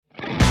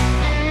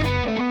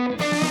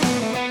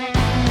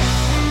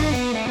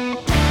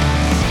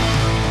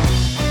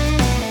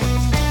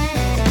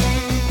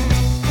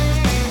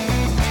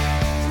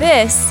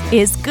This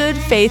is Good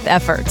Faith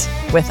Effort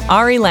with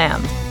Ari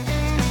Lamb.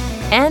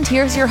 And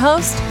here's your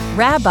host,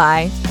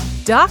 Rabbi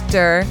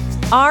Dr.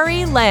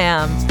 Ari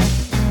Lamb.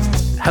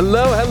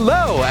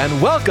 Hello,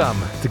 and welcome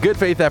to Good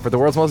Faith Effort, the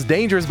world's most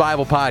dangerous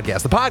Bible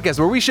podcast. The podcast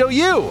where we show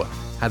you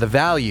how the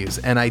values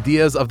and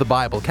ideas of the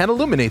Bible can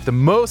illuminate the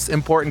most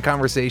important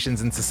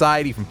conversations in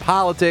society, from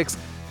politics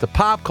to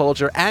pop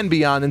culture and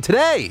beyond. And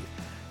today,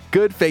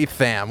 Good Faith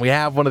fam, we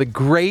have one of the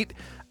great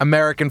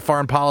American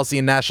foreign policy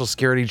and national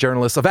security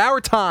journalists of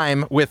our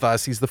time with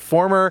us. He's the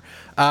former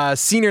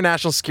senior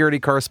national security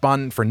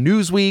correspondent for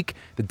Newsweek,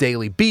 the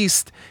Daily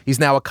Beast. He's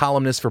now a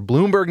columnist for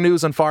Bloomberg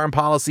News on foreign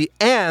policy,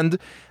 and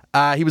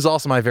he was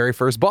also my very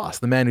first boss,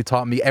 the man who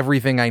taught me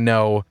everything I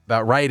know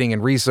about writing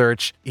and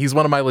research. He's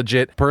one of my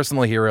legit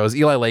personal heroes.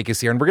 Eli Lake is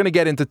here, and we're going to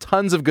get into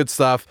tons of good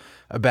stuff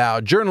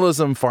about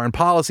journalism, foreign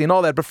policy, and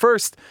all that. But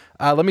first,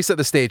 let me set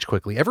the stage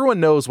quickly. Everyone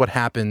knows what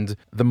happened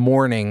the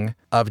morning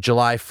of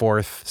July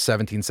 4th,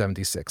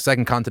 1776.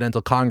 Second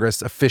Continental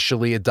Congress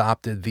officially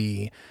adopted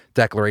the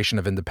Declaration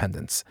of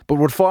Independence. But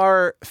what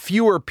far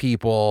fewer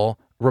people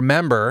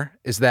remember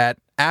is that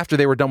after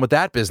they were done with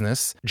that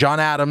business, John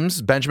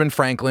Adams, Benjamin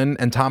Franklin,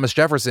 and Thomas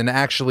Jefferson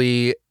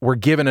actually were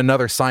given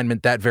another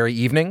assignment that very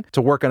evening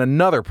to work on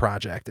another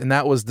project, and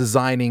that was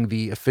designing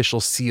the official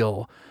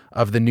seal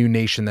of the new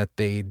nation that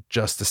they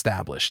just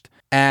established.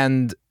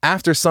 And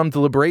after some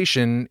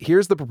deliberation,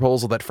 here's the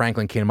proposal that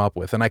Franklin came up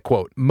with, and I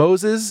quote,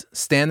 "Moses,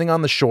 standing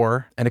on the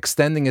shore and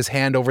extending his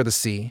hand over the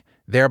sea,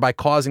 thereby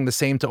causing the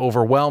same to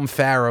overwhelm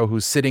Pharaoh,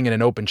 who's sitting in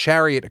an open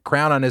chariot, a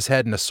crown on his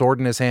head and a sword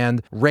in his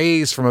hand,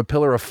 raised from a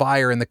pillar of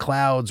fire in the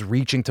clouds,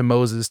 reaching to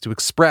Moses to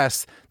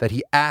express that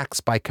he acts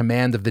by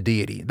command of the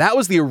deity." That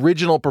was the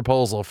original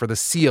proposal for the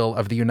seal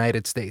of the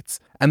United States.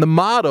 And the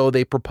motto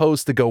they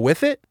proposed to go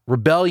with it: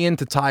 rebellion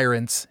to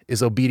tyrants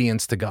is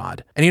obedience to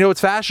God. And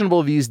it's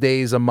fashionable these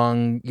days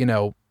among,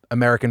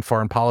 American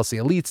foreign policy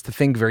elites to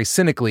think very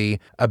cynically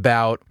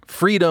about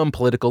freedom,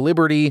 political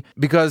liberty,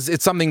 because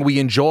it's something we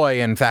enjoy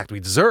and in fact we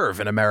deserve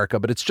in America,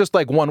 but it's just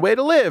like one way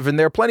to live and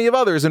there are plenty of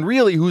others. And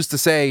really, who's to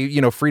say,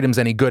 freedom's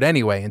any good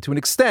anyway? And to an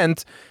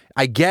extent,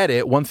 I get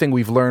it. One thing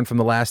we've learned from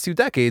the last 2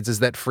 decades is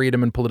that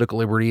freedom and political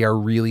liberty are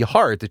really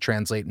hard to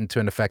translate into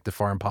an effective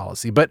foreign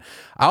policy. But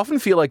I often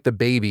feel like the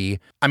baby,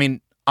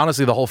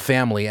 honestly, the whole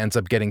family ends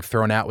up getting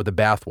thrown out with the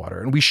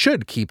bathwater. And we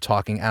should keep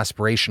talking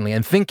aspirationally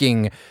and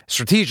thinking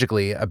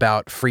strategically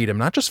about freedom,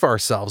 not just for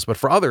ourselves, but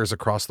for others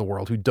across the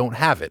world who don't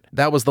have it.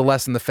 That was the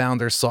lesson the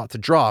founders sought to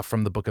draw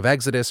from the book of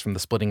Exodus, from the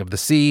splitting of the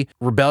sea.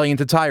 Rebellion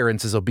to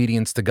tyrants is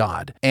obedience to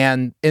God.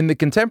 And in the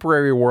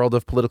contemporary world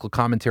of political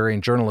commentary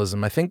and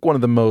journalism, I think one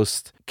of the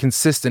most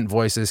consistent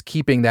voices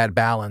keeping that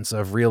balance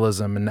of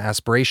realism and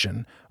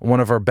aspiration, one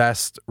of our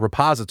best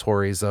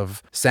repositories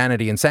of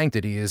sanity and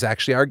sanctity, is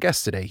actually our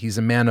guest today. He's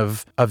a man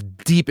of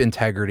deep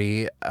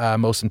integrity,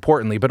 most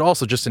importantly, but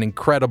also just an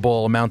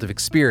incredible amount of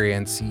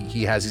experience.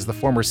 He's the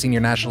former senior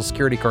national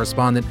security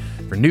correspondent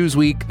for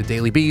Newsweek, the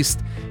Daily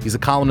Beast. He's a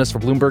columnist for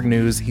Bloomberg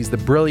News. He's the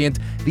brilliant,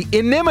 the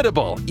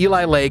inimitable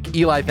Eli Lake.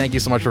 Eli, thank you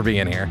so much for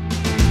being here.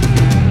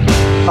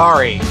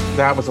 Ari,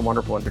 that was a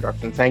wonderful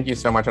introduction. Thank you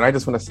so much. And I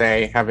just want to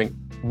say, having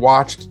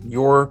watched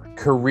your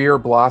career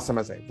blossom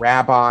as a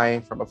rabbi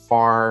from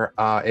afar,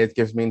 it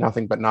gives me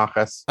nothing but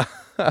nachas.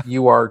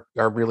 You are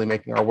really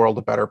making our world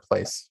a better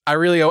place. I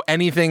really owe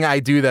anything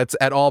I do that's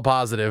at all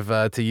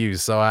positive to you.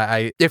 So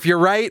I if you're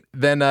right,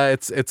 then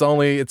it's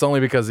only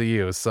because of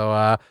you.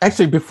 So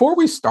actually, before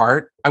we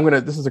start,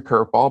 this is a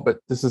curveball, but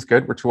this is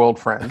good. We're 2 old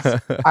friends.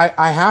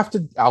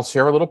 I'll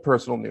share a little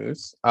personal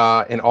news.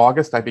 In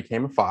August, I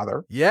became a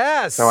father.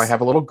 Yes. So I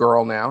have a little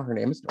girl now. Her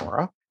name is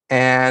Nora.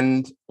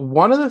 And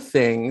one of the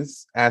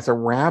things as a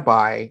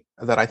rabbi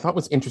that I thought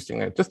was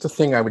interesting, just a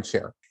thing I would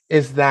share,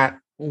 is that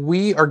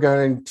we are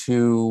going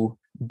to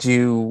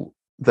do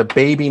the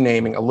baby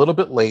naming a little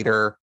bit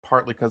later,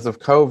 partly because of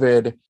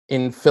COVID,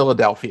 in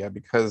Philadelphia,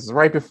 because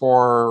right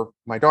before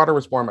my daughter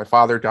was born, my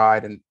father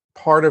died. And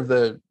part of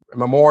the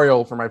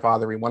memorial for my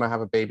father, we want to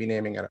have a baby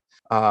naming at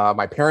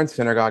my parents'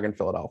 synagogue in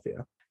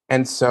Philadelphia.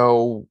 And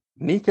so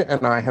Nika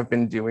and I have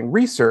been doing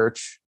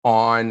research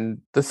on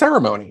the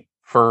ceremony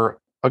for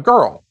a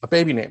girl, a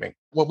baby naming.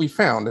 What we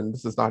found, and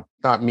this is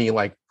not me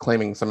like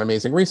claiming some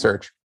amazing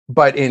research,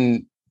 but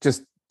in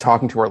just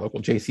talking to our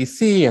local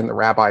JCC and the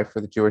rabbi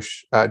for the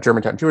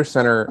Germantown Jewish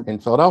Center in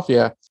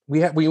Philadelphia,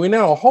 we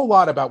know a whole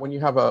lot about when you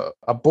have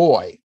a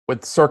boy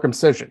with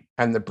circumcision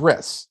and the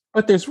bris,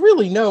 but there's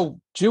really no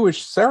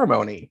Jewish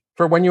ceremony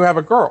for when you have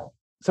a girl.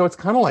 So it's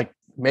kind of like,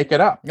 make it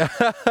up.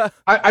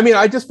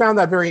 I just found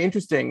that very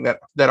interesting that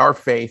our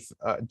faith,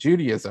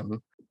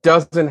 Judaism,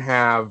 doesn't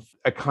have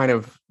a kind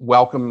of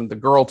welcome the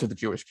girl to the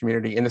Jewish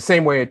community in the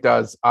same way it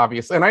does,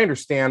 obviously. And I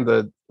understand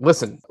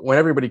when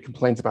everybody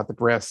complains about the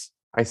bris,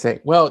 I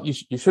say, well,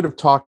 you should have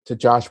talked to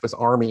Joshua's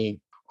army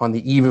on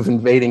the eve of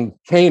invading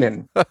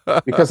Canaan,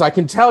 because I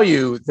can tell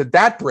you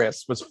that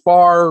bris was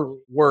far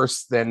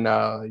worse than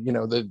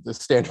the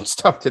standard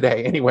stuff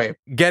today. Anyway,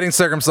 getting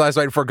circumcised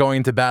right before going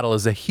into battle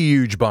is a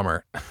huge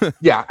bummer.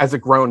 Yeah, as a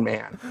grown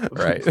man,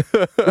 right?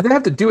 They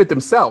have to do it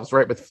themselves,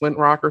 right? With flint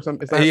rock or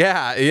something.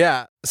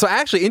 Yeah. So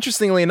actually,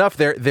 interestingly enough,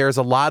 there's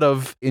a lot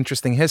of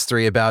interesting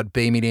history about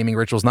baby naming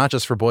rituals, not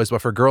just for boys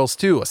but for girls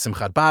too. A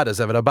simchat bat, a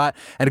zevet bat,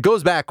 and it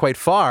goes back quite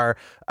far.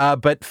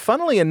 But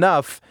funnily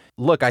enough,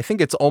 look, I think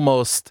it's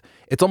almost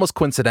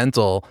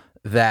coincidental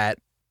that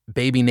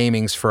baby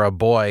namings for a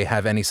boy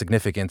have any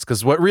significance,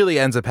 because what really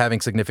ends up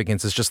having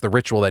significance is just the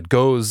ritual that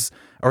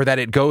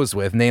it goes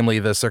with, namely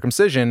the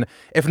circumcision.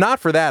 If not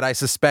for that, I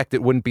suspect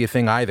it wouldn't be a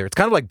thing either. It's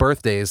kind of like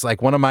birthdays.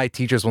 Like one of my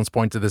teachers once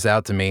pointed this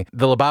out to me.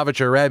 The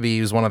Lubavitcher Rebbe,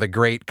 who's one of the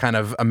great kind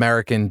of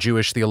American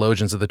Jewish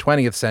theologians of the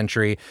 20th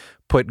century,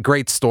 put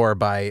great store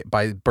by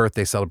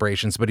birthday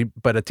celebrations.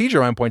 But a teacher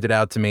of mine pointed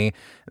out to me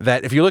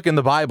that if you look in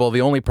the Bible,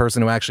 the only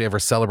person who actually ever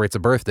celebrates a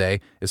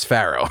birthday is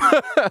Pharaoh.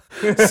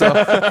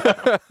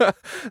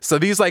 So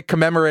these like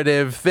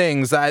commemorative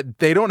things,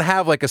 they don't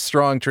have like a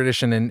strong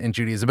tradition in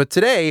Judaism. But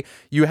today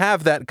you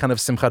have that kind of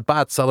simchat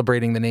bat,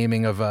 celebrating the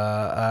naming of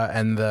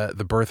and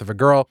the birth of a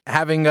girl.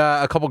 Having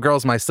a couple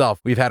girls myself,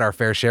 we've had our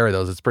fair share of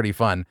those. It's pretty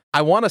fun.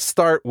 I want to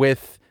start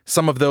with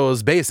some of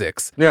those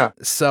basics. Yeah.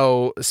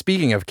 So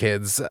speaking of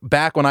kids,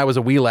 back when I was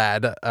a wee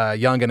lad,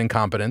 young and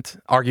incompetent,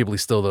 arguably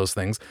still those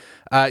things,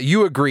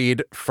 you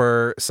agreed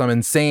for some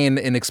insane,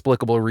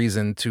 inexplicable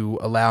reason to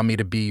allow me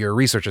to be your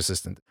research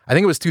assistant. I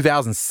think it was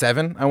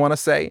 2007, I want to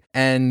say.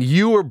 And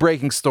you were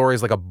breaking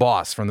stories like a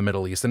boss from the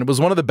Middle East. And it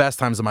was one of the best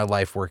times of my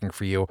life working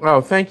for you.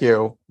 Oh, thank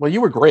you. Well, you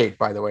were great,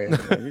 by the way.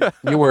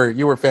 You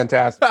were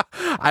fantastic.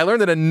 I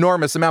learned an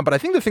enormous amount, but I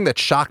think the thing that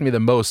shocked me the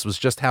most was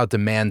just how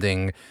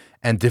demanding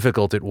and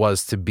difficult it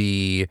was to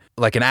be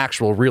like an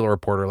actual real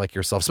reporter like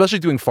yourself, especially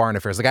doing foreign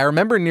affairs. Like I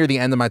remember near the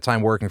end of my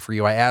time working for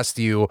you, I asked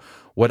you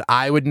what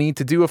I would need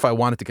to do if I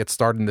wanted to get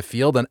started in the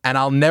field. And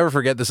I'll never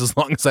forget this as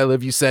long as I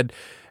live. You said,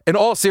 in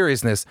all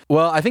seriousness,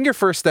 well, I think your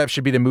first step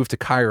should be to move to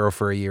Cairo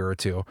for a year or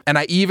two. And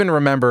I even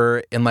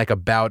remember in like a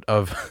bout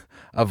of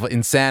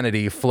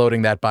insanity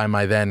floating that by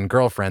my then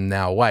girlfriend,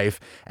 now wife,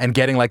 and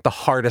getting like the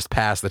hardest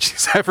pass that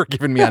she's ever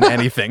given me on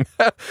anything.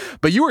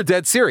 But you were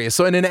dead serious.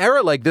 So in an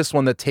era like this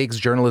one that takes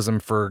journalism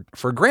for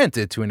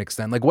granted to an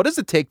extent, like what does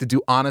it take to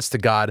do honest to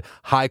God,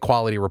 high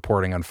quality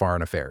reporting on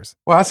foreign affairs?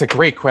 Well, that's a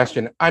great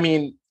question. I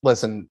mean,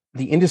 listen,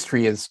 the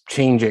industry is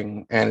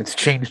changing and it's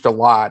changed a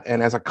lot.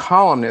 And as a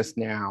columnist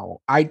now,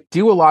 I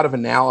do a lot of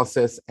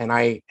analysis, and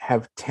I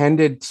have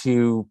tended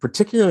to,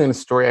 particularly in a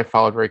story I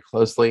followed very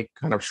closely,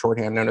 kind of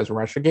shorthand known as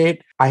Russiagate,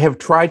 I have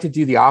tried to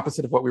do the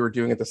opposite of what we were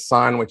doing at The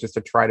Sun, which is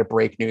to try to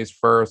break news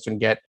first and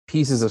get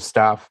pieces of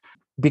stuff.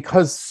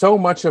 Because so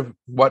much of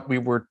what we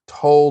were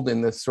told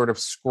in this sort of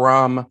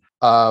scrum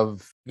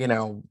of,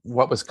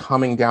 what was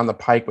coming down the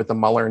pike with the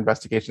Mueller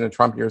investigation in the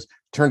Trump years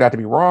turned out to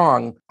be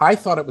wrong, I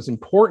thought it was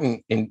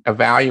important in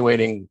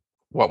evaluating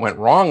what went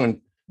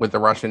wrong with the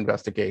Russia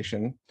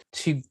investigation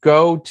to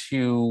go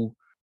to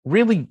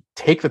really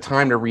take the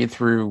time to read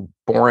through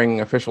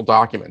boring official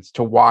documents,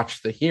 to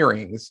watch the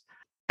hearings,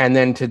 and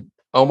then to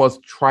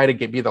almost try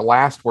to be the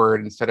last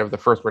word instead of the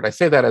first word. I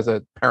say that as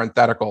a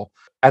parenthetical,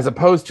 as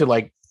opposed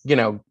to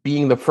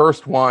being the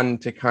first one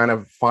to kind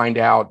of find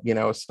out,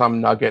 some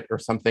nugget or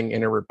something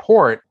in a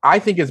report, I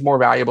think is more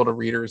valuable to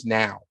readers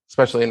now,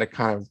 especially in a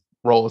kind of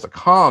role as a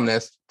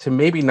columnist, to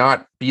maybe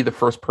not be the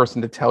first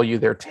person to tell you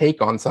their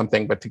take on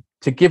something, but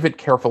to give it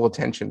careful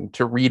attention,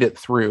 to read it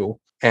through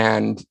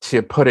and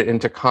to put it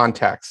into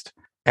context.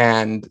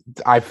 And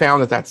I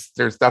found that's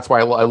why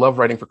I love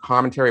writing for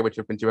commentary, which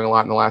I've been doing a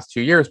lot in the last 2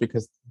 years,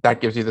 because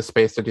that gives you the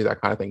space to do that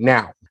kind of thing.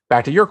 Now,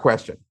 back to your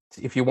question.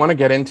 If you want to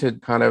get into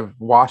kind of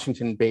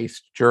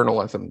Washington-based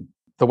journalism,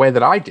 the way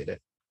that I did it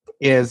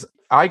is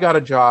I got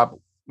a job,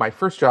 my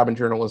first job in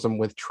journalism,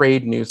 with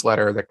Trade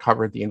Newsletter that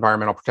covered the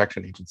Environmental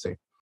Protection Agency.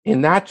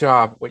 In that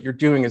job, what you're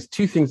doing is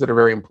two things that are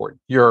very important.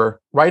 You're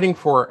writing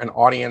for an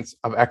audience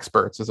of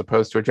experts as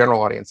opposed to a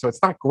general audience. So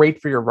it's not great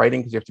for your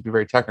writing because you have to be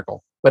very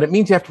technical, but it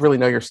means you have to really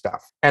know your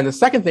stuff. And the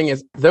second thing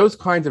is those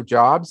kinds of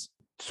jobs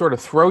sort of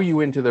throw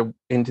you into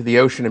the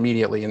ocean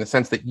immediately, in the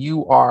sense that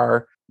you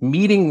are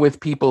meeting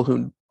with people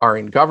who are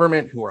in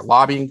government, who are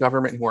lobbying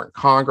government, who are in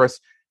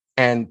Congress,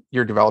 and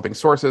you're developing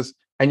sources,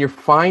 and you're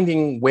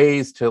finding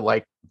ways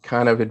to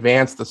kind of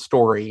advance the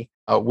story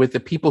with the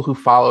people who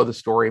follow the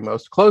story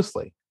most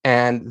closely.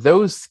 And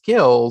those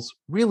skills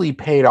really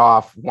paid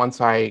off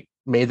once I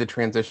made the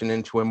transition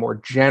into a more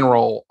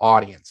general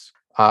audience,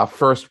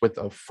 first with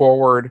a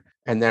Forward,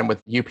 and then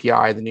with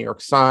UPI, the New York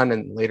Sun,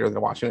 and later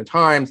the Washington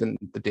Times, and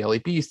the Daily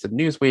Beast, and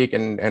Newsweek,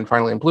 and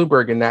finally in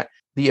Bloomberg. And that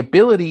the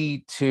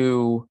ability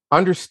to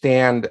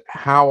understand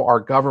how our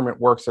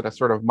government works at a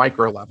sort of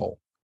micro level.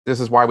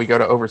 This is why we go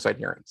to oversight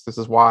hearings. This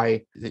is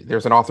why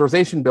there's an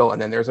authorization bill, and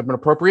then there's an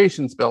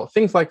appropriations bill,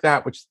 things like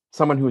that, which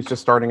someone who's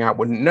just starting out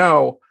wouldn't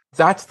know.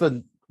 That's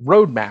the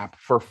roadmap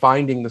for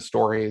finding the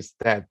stories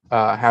that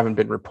haven't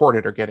been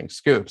reported or getting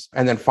scoops.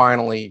 And then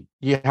finally,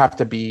 you have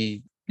to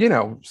be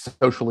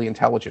socially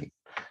intelligent,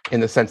 in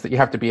the sense that you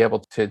have to be able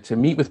to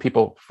meet with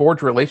people,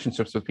 forge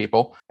relationships with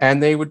people,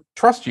 and they would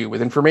trust you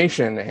with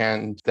information.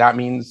 And that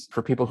means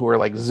for people who are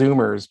like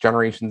Zoomers,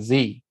 Generation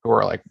Z, who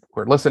are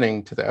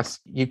listening to this,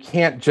 you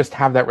can't just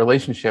have that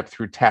relationship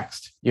through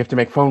text. You have to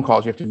make phone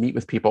calls. You have to meet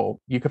with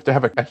people. You have to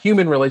have a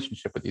human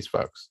relationship with these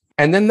folks.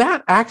 And then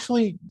that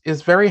actually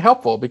is very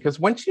helpful, because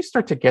once you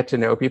start to get to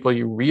know people,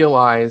 you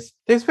realize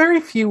there's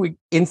very few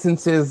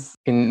instances,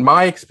 in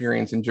my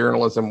experience in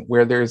journalism,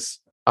 where there's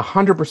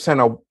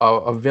 100%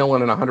 a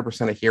villain and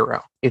 100% a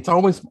hero. It's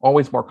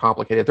always more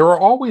complicated. There are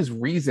always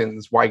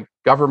reasons why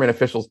government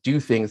officials do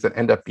things that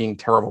end up being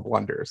terrible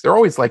blunders. They're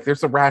always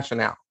there's a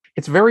rationale.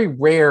 It's very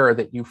rare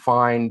that you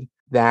find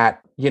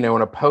that, an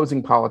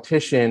opposing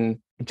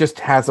politician just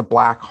has a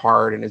black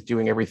heart and is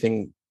doing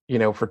everything,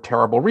 for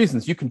terrible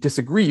reasons. You can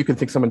disagree. You can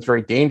think someone's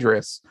very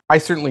dangerous. I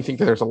certainly think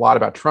that there's a lot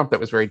about Trump that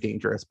was very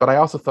dangerous, but I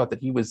also thought that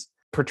he was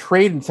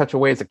portrayed in such a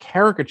way as a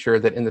caricature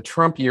that in the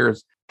Trump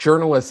years,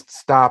 journalists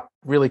stopped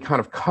really kind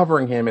of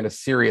covering him in a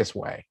serious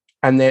way.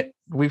 And that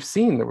we've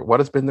seen what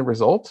has been the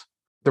result.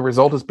 The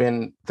result has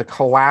been the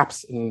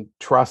collapse in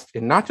trust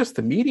in not just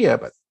the media,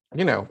 but,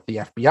 the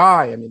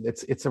FBI. I mean,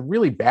 it's a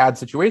really bad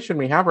situation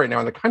we have right now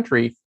in the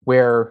country,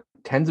 where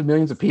tens of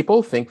millions of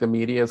people think the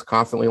media is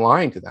constantly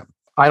lying to them.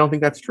 I don't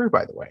think that's true,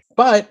 by the way.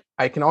 But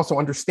I can also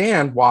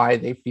understand why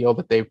they feel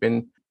that they've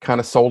been kind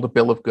of sold a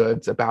bill of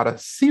goods about a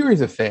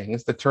series of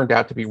things that turned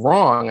out to be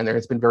wrong, and there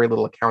has been very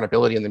little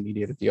accountability in the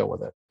media to deal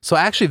with it. So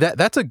actually,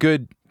 that's a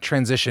good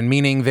transition,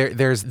 meaning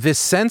there's this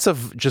sense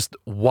of just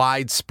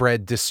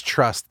widespread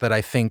distrust that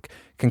I think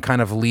can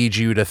kind of lead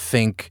you to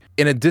think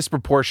in a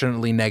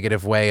disproportionately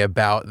negative way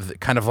about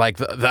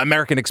the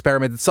American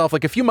experiment itself.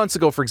 Like a few months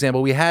ago, for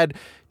example, we had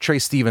Trey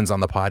Stevens on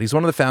the pod. He's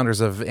one of the founders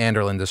of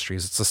Anduril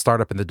Industries. It's a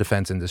startup in the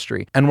defense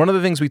industry. And one of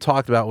the things we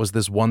talked about was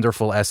this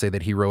wonderful essay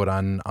that he wrote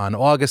on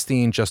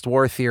Augustine, just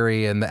war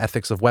theory, and the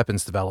ethics of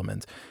weapons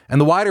development. And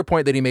the wider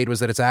point that he made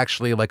was that it's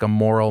actually like a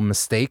moral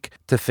mistake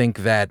to think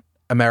that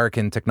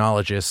American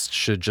technologists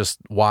should just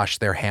wash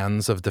their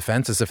hands of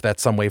defense as if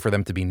that's some way for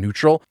them to be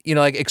neutral.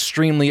 Like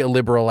extremely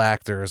illiberal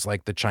actors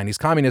like the Chinese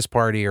Communist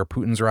Party or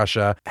Putin's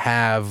Russia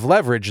have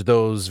leveraged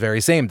those very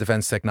same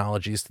defense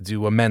technologies to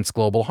do immense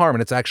global harm.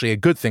 And it's actually a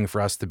good thing for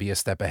us to be a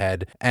step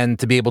ahead and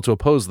to be able to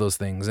oppose those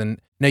things. And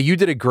now you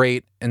did a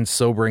great and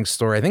sobering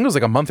story, I think it was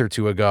like a month or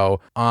two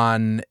ago,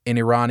 on an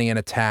Iranian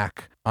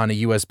attack on a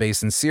U.S.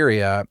 base in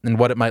Syria and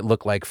what it might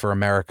look like for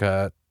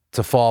America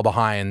to fall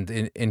behind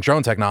in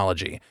drone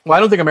technology. Well, I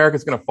don't think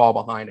America's going to fall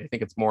behind. I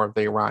think it's more of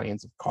the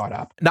Iranians have caught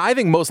up. Now, I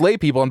think most lay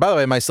people, and by the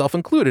way, myself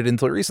included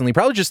until recently,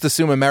 probably just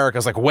assume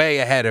America's like way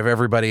ahead of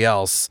everybody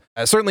else.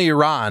 Certainly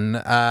Iran,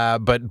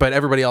 but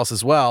everybody else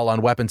as well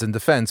on weapons and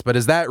defense. But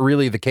is that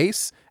really the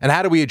case? And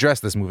how do we address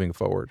this moving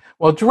forward?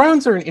 Well,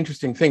 drones are an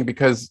interesting thing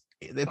because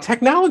the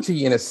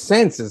technology, in a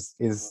sense,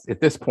 is at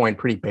this point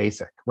pretty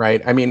basic,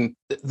 right? I mean,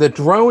 the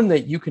drone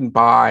that you can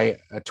buy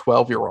a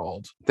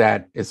 12-year-old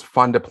that is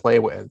fun to play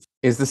with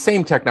is the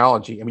same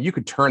technology. I mean, you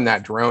could turn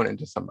that drone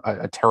into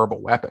a terrible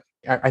weapon.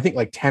 I think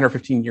like 10 or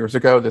 15 years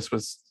ago, this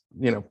was,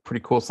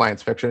 pretty cool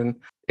science fiction.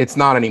 It's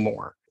not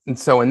anymore. And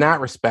so in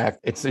that respect,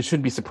 it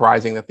should be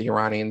surprising that the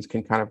Iranians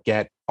can kind of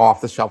get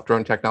off-the-shelf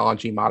drone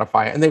technology,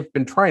 modify it. And they've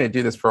been trying to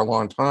do this for a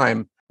long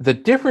time. The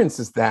difference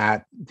is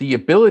that the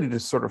ability to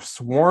sort of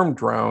swarm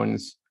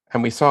drones,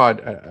 and we saw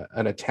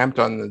an attempt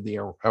on the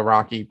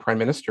Iraqi prime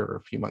minister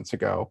a few months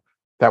ago,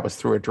 that was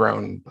through a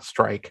drone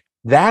strike.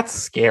 That's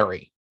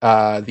scary.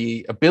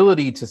 The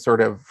ability to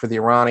for the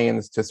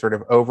Iranians to sort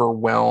of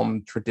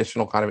overwhelm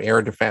traditional kind of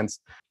air defense,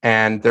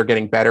 and they're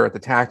getting better at the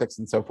tactics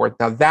and so forth.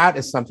 Now that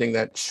is something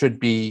that should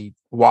be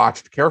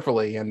watched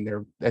carefully.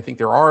 And I think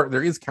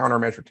there is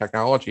countermeasure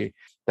technology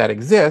that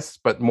exists,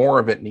 but more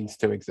of it needs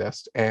to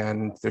exist.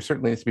 And there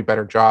certainly needs to be a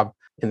better job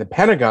in the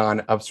Pentagon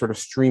of sort of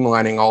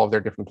streamlining all of their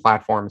different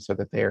platforms so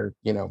that they're,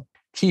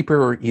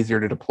 cheaper, easier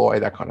to deploy,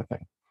 that kind of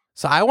thing.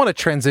 So I want to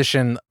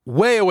transition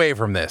way away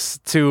from this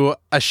to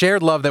a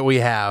shared love that we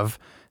have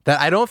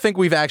that I don't think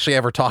we've actually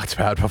ever talked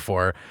about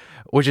before,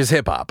 which is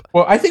hip hop.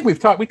 Well, I think we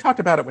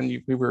talked about it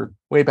when we were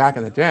way back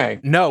in the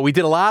day. No, we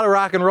did a lot of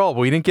rock and roll,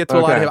 but we didn't get to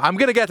a lot of hip hop. I'm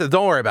going to get to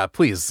don't worry about it,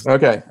 please.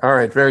 Okay. All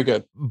right. Very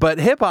good. But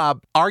hip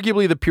hop,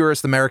 arguably the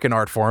purest American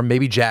art form,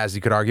 maybe jazz,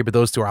 you could argue, but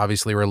those two are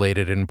obviously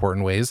related in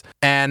important ways.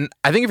 And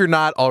I think if you're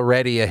not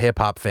already a hip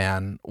hop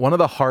fan, one of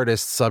the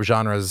hardest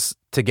subgenres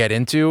to get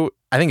into,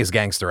 I think, is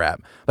gangster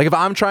rap. Like if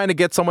I'm trying to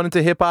get someone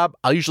into hip hop,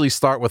 I'll usually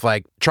start with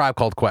like Tribe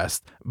Called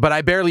Quest, but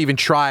I barely even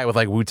try with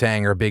like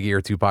Wu-Tang or Biggie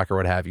or Tupac or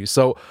what have you.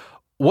 So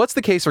what's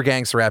the case for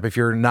gangster rap if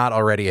you're not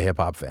already a hip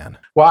hop fan?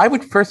 Well,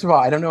 first of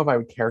all, I don't know if I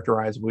would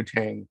characterize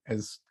Wu-Tang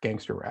as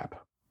gangster rap.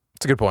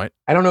 That's a good point.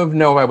 I don't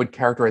know if I would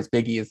characterize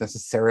Biggie as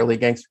necessarily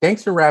gangster.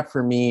 Gangster rap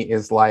for me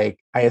is like,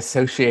 I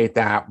associate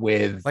that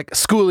with like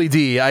Schoolie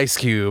D, Ice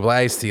Cube,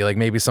 Ice-T, like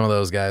maybe some of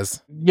those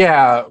guys.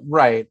 Yeah,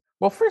 right.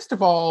 Well, first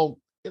of all,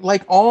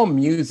 like all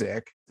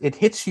music, it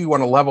hits you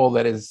on a level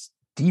that is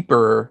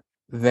deeper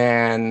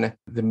than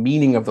the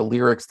meaning of the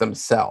lyrics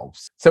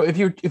themselves. So if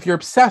you're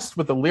obsessed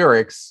with the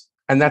lyrics,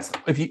 And that's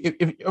if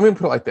I'm going to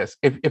put it like this: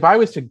 if I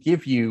was to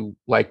give you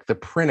like the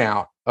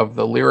printout of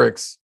the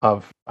lyrics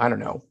of, I don't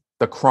know,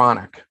 The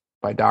Chronic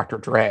by Dr.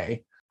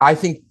 Dre, I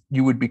think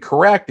you would be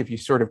correct if you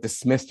sort of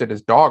dismissed it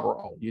as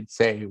doggerel. You'd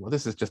say, well,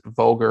 this is just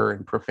vulgar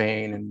and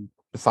profane and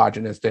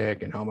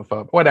misogynistic and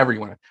homophobic, whatever you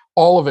want to.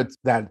 All of it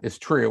that is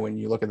true when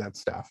you look at that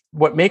stuff.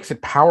 What makes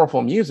it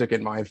powerful music,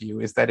 in my view,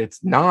 is that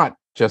it's not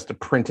just a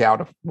printout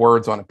of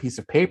words on a piece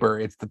of paper.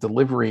 It's the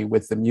delivery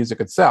with the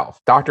music itself.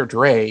 Dr.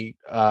 Dre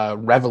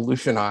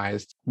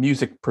revolutionized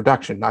music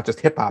production, not just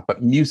hip hop,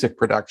 but music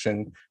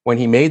production when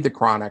he made The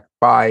Chronic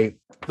by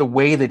the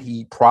way that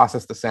he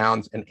processed the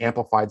sounds and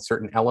amplified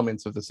certain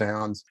elements of the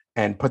sounds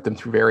and put them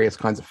through various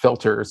kinds of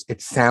filters.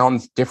 It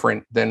sounds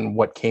different than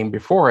what came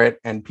before it,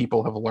 and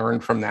people have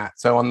learned from that.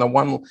 So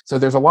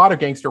there's a lot of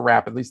gangster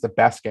rap, at least the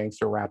best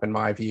gangster rap in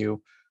my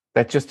view,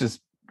 that just is,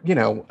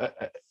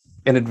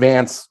 an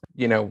advance,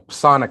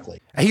 sonically.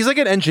 He's like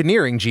an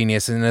engineering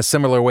genius in a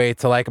similar way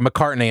to like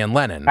McCartney and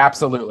Lennon.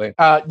 Absolutely.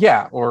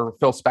 Or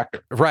Phil Spector.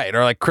 Right.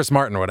 Or like Chris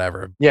Martin or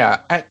whatever.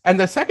 Yeah. And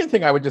the second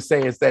thing I would just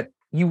say is that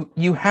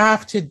you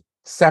have to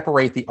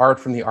separate the art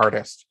from the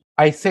artist.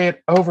 I say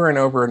it over and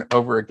over and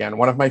over again.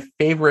 One of my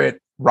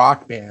favorite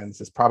rock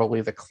bands is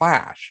probably The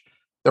Clash.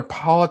 Their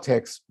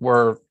politics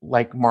were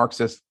like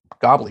Marxist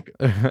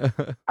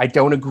gobbledygook. I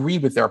don't agree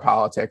with their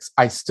politics.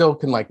 I still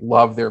can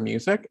love their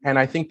music. And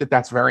I think that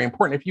that's very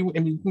important. You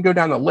can go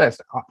down the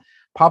list.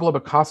 Pablo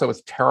Picasso was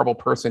a terrible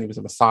person. He was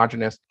a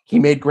misogynist. He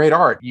made great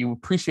art. You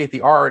appreciate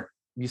the art.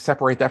 You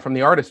separate that from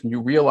the artist and you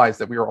realize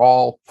that we are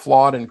all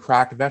flawed and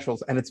cracked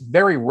vessels. And it's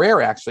very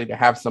rare actually to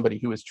have somebody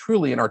who is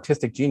truly an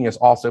artistic genius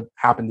also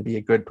happen to be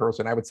a good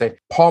person. I would say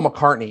Paul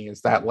McCartney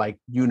is that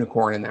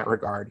unicorn in that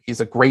regard.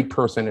 He's a great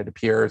person, it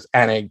appears,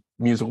 and a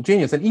musical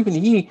genius. And even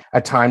he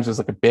at times is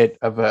a bit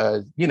of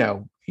a,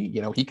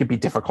 he could be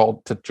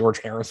difficult to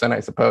George Harrison, I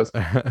suppose.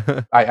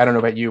 I don't know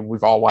about you.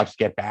 We've all watched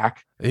Get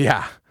Back.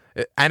 Yeah.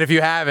 And if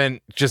you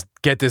haven't, just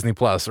get Disney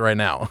Plus right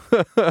now.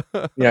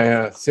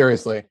 Yeah,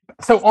 seriously.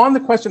 So on the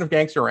question of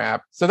gangster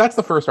rap, so that's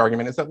the first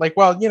argument is that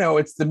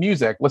it's the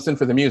music. Listen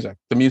for the music.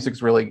 The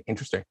music's really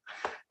interesting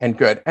and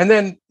good. And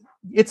then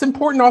it's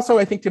important also,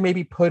 I think, to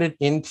maybe put it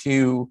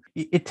into,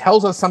 it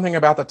tells us something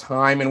about the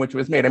time in which it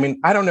was made. I mean,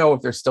 I don't know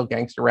if there's still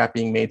gangster rap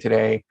being made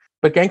today,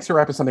 but gangster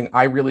rap is something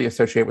I really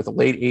associate with the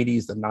late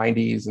 80s, the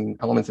 90s, and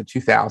elements of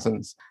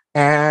 2000s.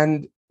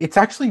 And it's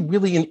actually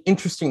really an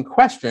interesting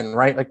question,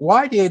 right?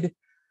 Why did,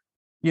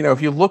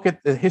 if you look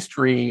at the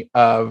history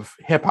of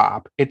hip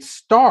hop, it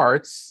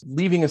starts,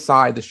 leaving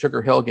aside the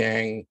Sugar Hill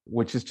Gang,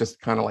 which is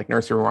just kind of like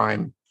nursery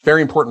rhyme,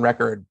 very important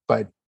record,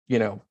 but,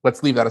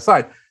 let's leave that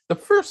aside. The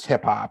first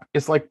hip hop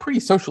is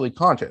pretty socially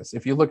conscious.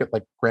 If you look at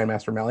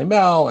Grandmaster Melle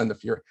Mel and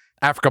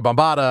Afrika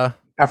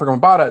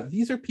Bambaataa,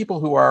 these are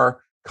people who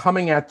are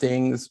coming at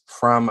things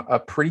from a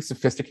pretty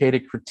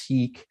sophisticated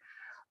critique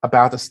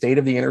about the state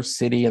of the inner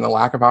city and the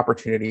lack of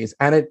opportunities.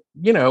 And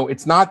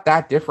it's not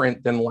that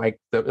different than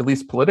at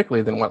least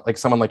politically, than what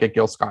someone like a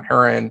Gil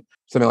Scott-Heron,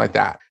 something like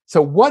that.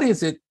 So what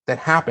is it that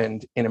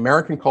happened in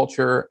American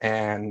culture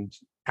and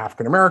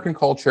African-American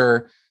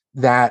culture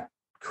that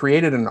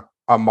created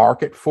a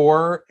market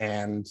for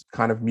and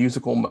kind of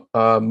musical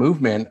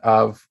movement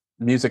of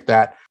music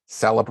that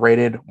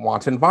celebrated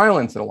wanton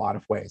violence in a lot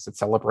of ways? It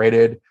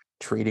celebrated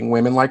treating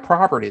women like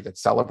property, that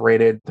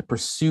celebrated the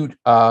pursuit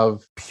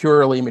of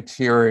purely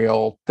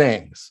material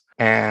things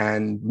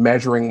and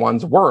measuring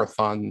one's worth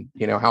on,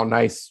 how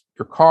nice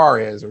your car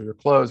is or your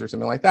clothes or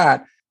something like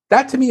that.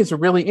 That to me is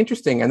really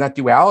interesting. And that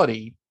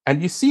duality,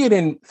 and you see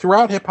it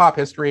throughout hip hop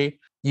history,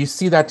 you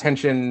see that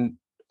tension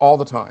all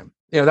the time.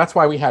 That's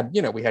why we had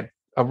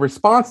a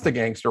response to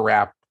gangster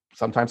rap,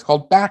 sometimes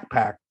called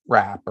backpack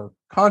rap or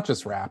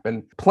conscious rap,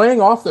 and playing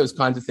off those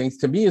kinds of things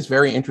to me is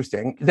very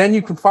interesting. Then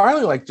you can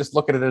finally just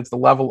look at it as the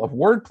level of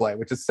wordplay,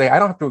 which is say, I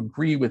don't have to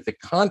agree with the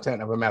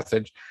content of a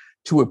message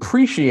to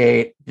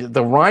appreciate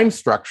the rhyme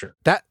structure.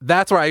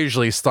 That's where I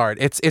usually start.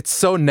 It's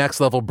so next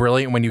level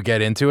brilliant when you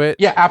get into it.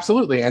 Yeah,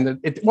 absolutely. And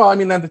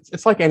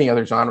it's like any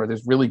other genre.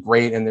 There's really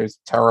great and there's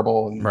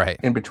terrible and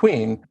in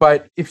between.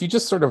 But if you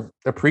just sort of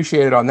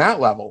appreciate it on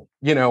that level,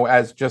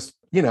 as just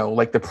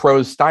the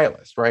prose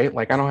stylist, right?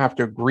 I don't have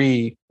to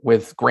agree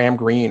with Graham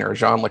Greene or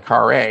Jean Le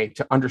Carré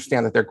to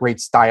understand that they're great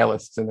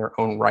stylists in their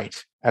own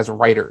right as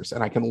writers.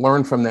 And I can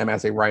learn from them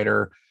as a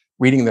writer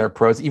reading their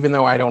prose, even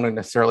though I don't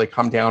necessarily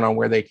come down on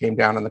where they came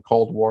down in the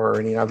Cold War or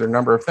any other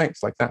number of things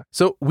like that.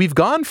 So we've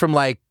gone from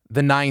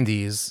the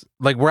 90s,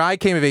 where I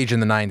came of age in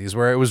the 90s,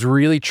 where it was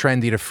really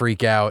trendy to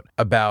freak out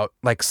about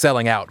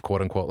selling out,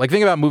 quote unquote.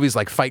 Think about movies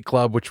like Fight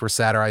Club, which were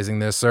satirizing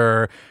this,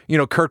 or,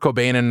 Kurt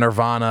Cobain and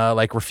Nirvana,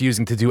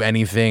 refusing to do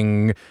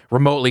anything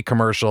remotely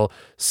commercial.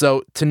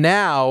 So to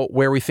now,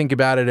 where we think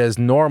about it as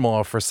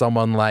normal for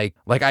someone like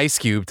Ice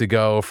Cube to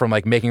go from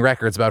making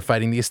records about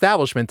fighting the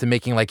establishment to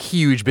making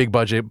huge, big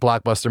budget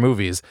blockbuster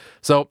movies.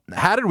 So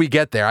how did we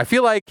get there? I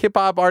feel like hip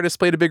hop artists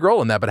played a big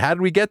role in that, but how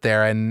did we get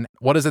there? And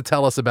what does it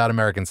tell us about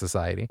American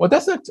society? Well,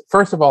 doesn't it,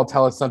 first of all,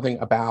 tell us something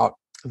about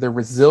the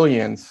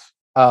resilience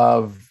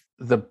of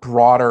the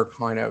broader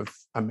kind of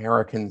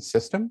American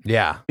system.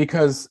 Yeah.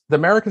 Because the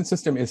American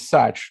system is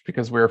such,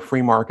 because we're a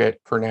free market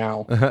for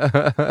now.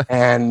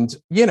 And,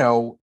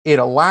 it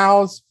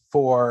allows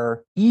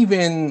for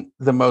even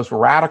the most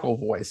radical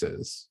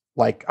voices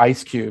like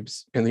Ice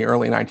Cube's in the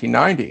early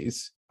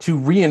 1990s to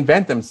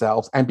reinvent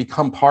themselves and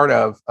become part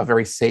of a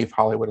very safe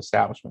Hollywood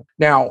establishment.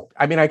 Now,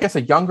 I mean, I guess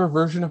a younger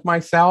version of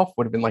myself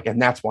would have been like,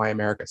 and that's why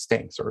America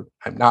stinks, or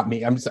I'm not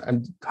me, I'm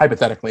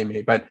hypothetically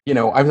me, but,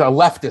 I was a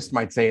leftist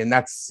might say, and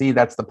that's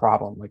the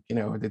problem. Like,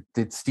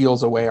 it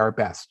steals away our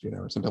best,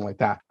 or something like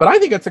that. But I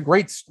think it's a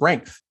great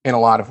strength in a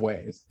lot of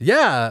ways.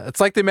 Yeah, it's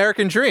like the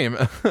American dream.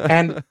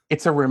 And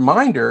it's a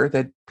reminder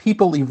that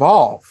people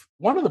evolve.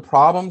 One of the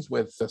problems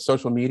with the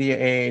social media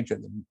age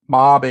and the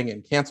mobbing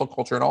and cancel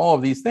culture and all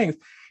of these things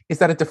is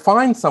that it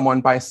defines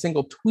someone by a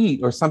single tweet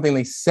or something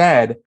they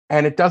said,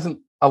 and it doesn't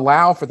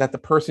allow for that the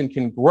person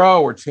can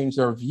grow or change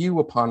their view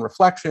upon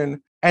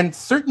reflection. And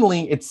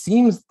certainly it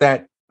seems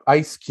that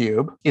Ice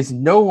Cube is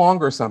no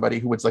longer somebody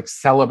who would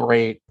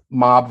celebrate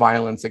mob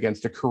violence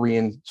against a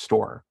Korean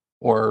store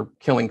or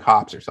killing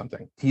cops or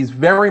something. He's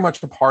very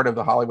much a part of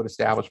the Hollywood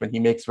establishment. He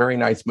makes very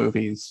nice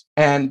movies.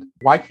 And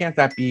why can't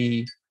that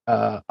be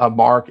a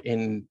mark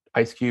in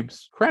Ice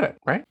Cube's credit,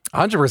 right?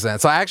 100%.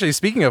 So actually,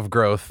 speaking of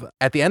growth,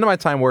 at the end of my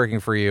time working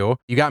for you,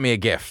 you got me a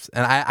gift.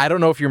 And I don't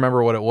know if you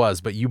remember what it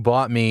was, but you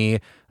bought me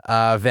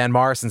Van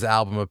Morrison's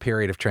album, A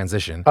Period of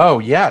Transition. Oh,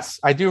 yes,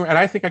 I do. And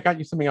I think I got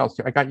you something else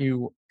too. I got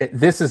you,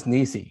 This Is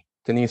Niecy.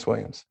 Denise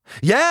Williams.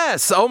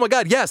 Yes. Oh my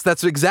God. Yes,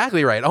 that's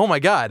exactly right. Oh my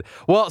God.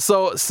 Well,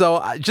 so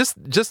just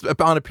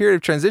on A Period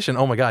of Transition.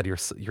 Oh my God,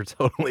 you're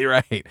totally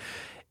right.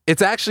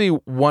 It's actually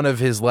one of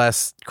his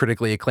less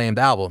critically acclaimed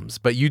albums,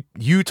 but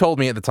you told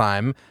me at the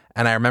time,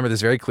 and I remember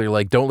this very clearly,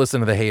 like, don't listen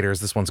to the haters.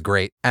 This one's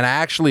great. And I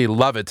actually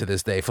love it to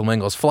this day.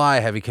 Flamingos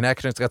Fly, Heavy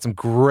Connection. It's got some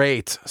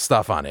great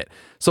stuff on it.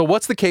 So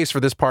what's the case for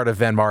this part of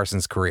Van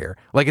Morrison's career?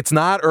 Like, it's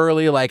not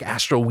early, like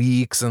Astral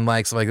Weeks and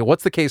like, so like,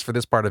 what's the case for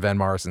this part of Van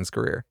Morrison's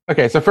career?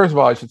 Okay. So first of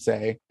all, I should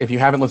say, if you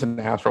haven't listened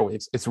to Astral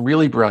Weeks, it's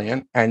really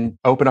brilliant and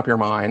open up your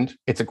mind.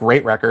 It's a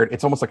great record.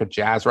 It's almost like a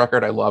jazz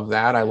record. I love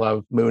that. I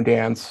love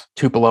Moondance,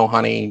 Tupelo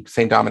Honey,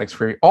 St. Dominic's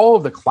Free. All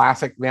of the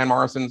classic Van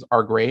Morrisons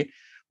are great.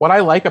 What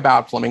I like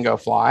about Flamingo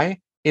Fly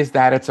is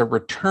that it's a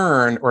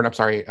return, or I'm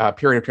sorry,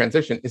 Period of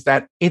Transition, is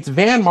that it's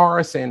Van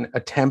Morrison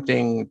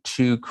attempting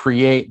to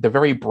create the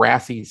very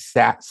brassy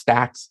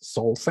Stax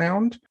soul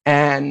sound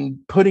and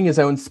putting his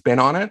own spin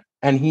on it.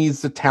 And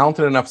he's a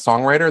talented enough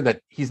songwriter that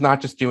he's not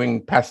just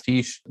doing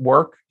pastiche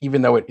work,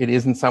 even though it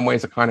is in some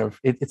ways a kind of,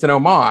 it's an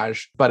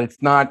homage, but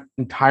it's not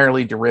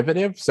entirely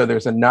derivative. So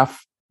there's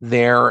enough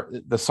there.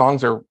 The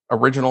songs are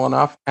original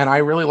enough. And I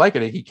really like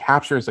it. He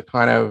captures a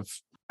kind of,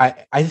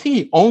 I think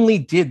he only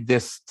did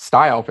this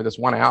style for this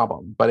one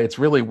album, but it's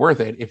really worth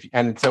it.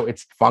 And so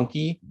it's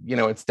funky,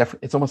 it's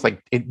definitely, it's almost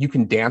like you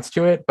can dance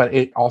to it, but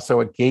it also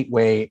a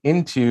gateway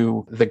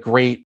into the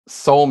great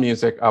soul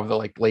music of the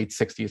late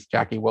 60s,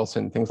 Jackie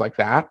Wilson, things like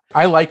that.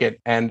 I like it.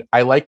 And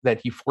I like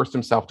that he forced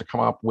himself to come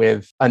up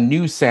with a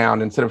new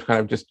sound instead of kind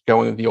of just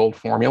going with the old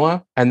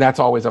formula. And that's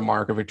always a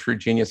mark of a true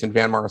genius. And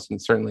Van Morrison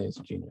certainly is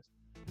a genius.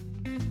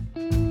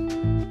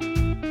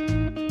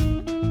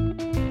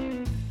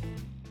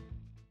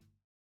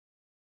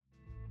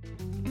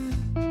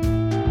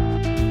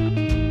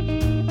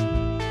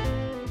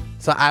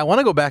 So I want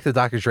to go back to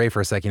Dr. Dre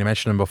for a second. You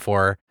mentioned him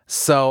before.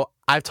 So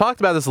I've talked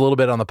about this a little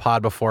bit on the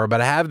pod before,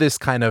 but I have this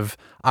kind of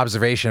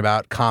observation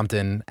about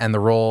Compton and the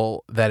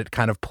role that it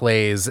kind of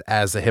plays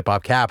as a hip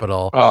hop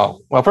capital.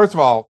 Oh, well, first of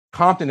all,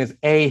 Compton is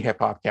a hip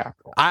hop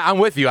capital. I'm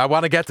with you. I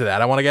want to get to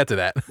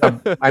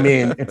that. I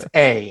mean, it's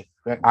a.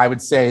 I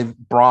would say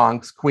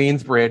Bronx,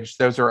 Queensbridge.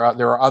 There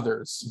are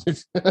others.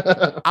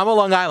 I'm a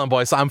Long Island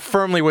boy, so I'm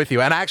firmly with you.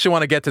 And I actually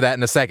want to get to that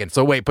in a second.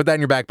 So wait, put that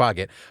in your back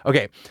pocket.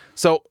 Okay,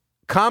 so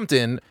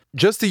Compton,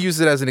 just to use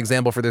it as an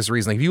example for this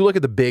reason, like if you look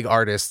at the big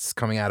artists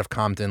coming out of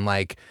Compton,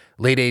 like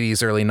late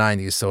 80s, early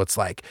 90s, so it's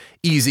like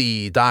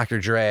Easy, Dr.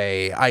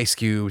 Dre, Ice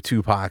Cube,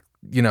 Tupac,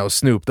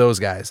 Snoop, those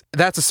guys.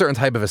 That's a certain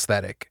type of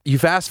aesthetic. You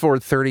fast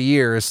forward 30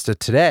 years to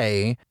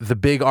today, the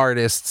big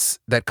artists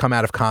that come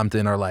out of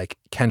Compton are like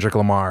Kendrick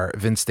Lamar,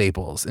 Vince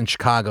Staples. In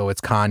Chicago,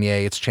 it's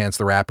Kanye, it's Chance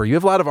the Rapper. You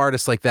have a lot of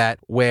artists like that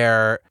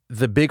where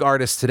the big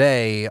artists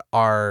today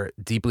are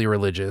deeply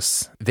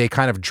religious. They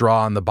kind of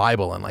draw on the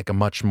Bible in like a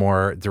much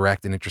more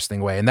direct and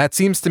interesting way. And that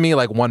seems to me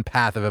like one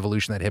path of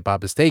evolution that hip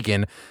hop has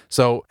taken.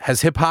 So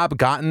has hip hop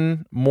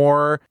gotten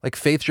more like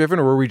faith driven,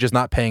 or were we just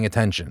not paying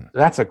attention?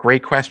 That's a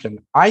great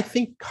question. I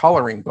think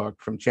Coloring Book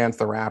from Chance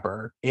the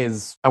Rapper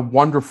is a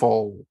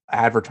wonderful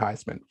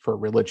advertisement for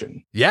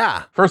religion.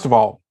 Yeah. First of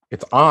all,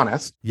 it's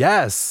honest.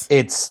 Yes.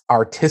 It's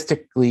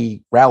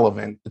artistically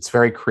relevant. It's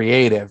very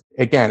creative.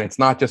 Again, it's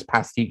not just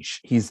pastiche.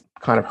 He's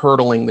kind of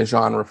hurtling the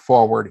genre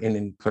forward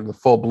in sort of the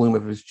full bloom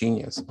of his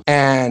genius.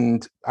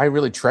 And I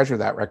really treasure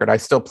that record. I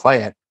still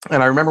play it.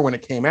 And I remember when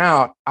it came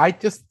out, I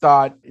just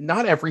thought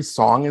not every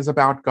song is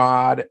about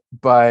God,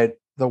 but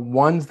the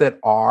ones that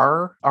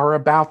are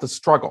about the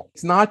struggle.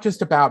 It's not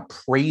just about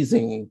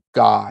praising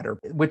God, or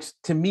which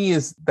to me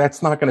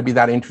that's not going to be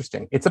that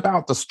interesting. It's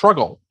about the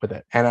struggle with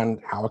it and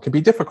how it can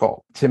be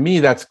difficult. To me,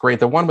 that's great.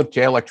 The one with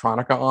Jay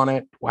Electronica on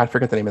it, well, I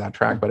forget the name of that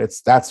track, but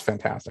that's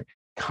fantastic.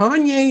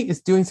 Kanye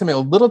is doing something a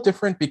little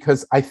different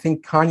because I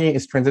think Kanye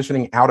is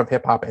transitioning out of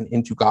hip hop and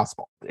into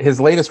gospel. His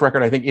latest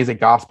record, I think, is a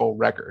gospel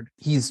record.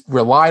 He's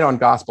relied on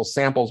gospel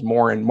samples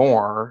more and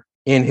more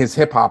in his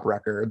hip hop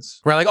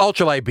records. Right, like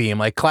Ultralight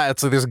Beam,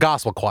 so there's a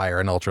gospel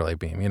choir in Ultralight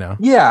Beam,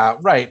 Yeah,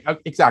 right.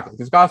 Exactly.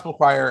 There's gospel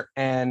choir.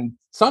 And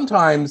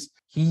sometimes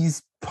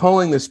he's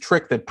pulling this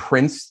trick that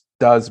Prince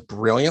does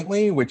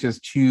brilliantly, which is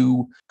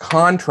to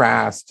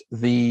contrast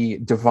the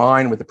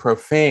divine with the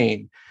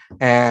profane.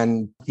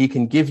 And he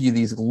can give you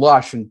these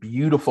lush and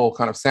beautiful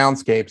kind of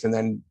soundscapes and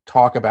then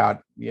talk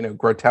about,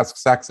 grotesque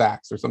sex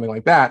acts or something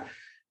like that.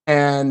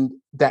 And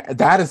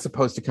that is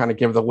supposed to kind of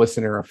give the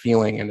listener a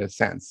feeling in a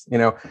sense,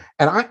 and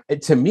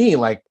to me,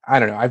 I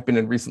don't know, I've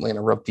been recently in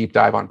a real deep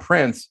dive on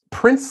Prince.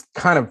 Prince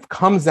kind of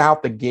comes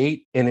out the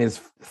gate in his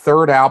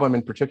third album,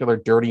 in particular,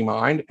 Dirty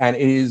Mind. And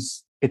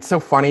it's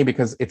so funny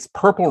because it's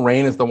Purple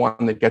Rain is the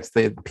one that gets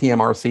the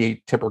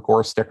PMRC Tipper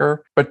Gore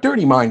sticker, but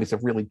Dirty Mind is a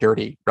really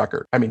dirty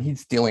record. I mean,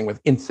 he's dealing with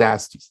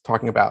incest. He's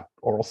talking about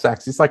oral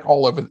sex. He's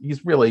all over.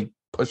 He's really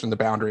pushing the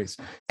boundaries.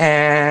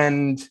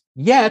 And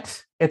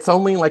yet it's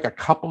only a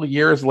couple of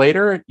years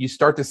later, you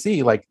start to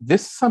see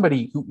this is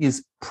somebody who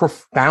is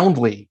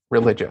profoundly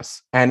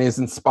religious and is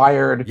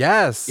inspired.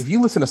 Yes. If you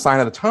listen to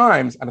Sign of the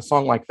Times and a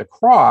song like The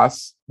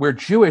Cross, we're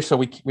Jewish, so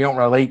we don't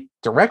relate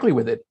directly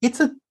with it. It's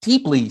a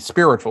deeply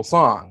spiritual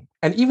song.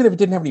 And even if it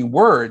didn't have any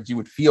words, you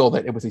would feel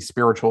that it was a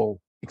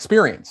spiritual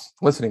experience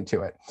listening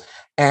to it.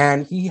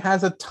 And he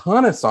has a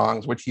ton of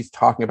songs which he's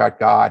talking about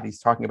God. He's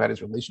talking about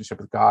his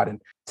relationship with God.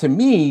 And to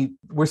me,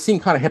 we're seeing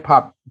kind of hip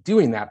hop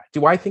doing that.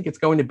 Do I think it's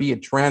going to be a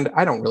trend?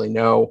 I don't really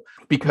know,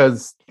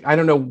 because I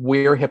don't know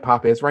where hip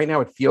hop is right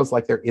now. It feels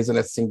like there isn't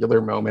a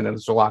singular moment, and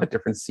there's a lot of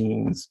different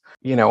scenes,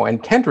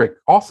 and Kendrick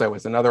also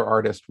is another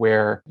artist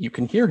where you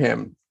can hear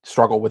him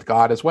struggle with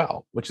God as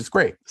well, which is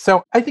great.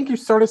 So I think you're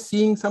sort of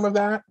seeing some of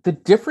that. The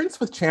difference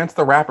with Chance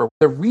the Rapper,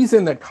 the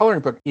reason that Coloring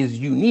Book is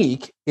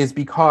unique is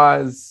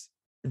because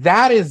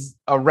that is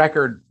a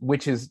record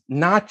which is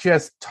not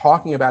just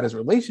talking about his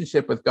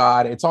relationship with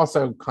God, it's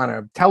also kind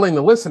of telling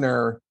the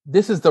listener,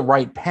 this is the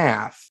right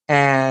path.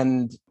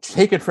 And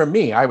take it from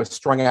me, I was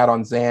strung out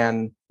on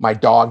Xan, my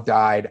dog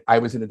died, I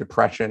was in a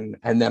depression,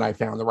 and then I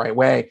found the right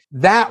way.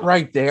 That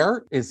right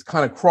there is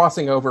kind of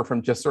crossing over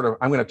from just sort of,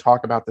 I'm going to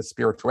talk about the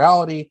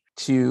spirituality,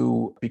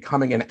 to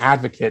becoming an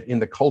advocate in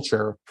the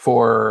culture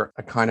for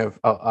a kind of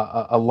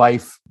a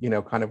life,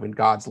 kind of in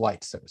God's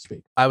light, so to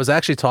speak. I was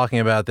actually talking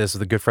about this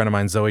with a good friend of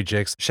mine, Zoe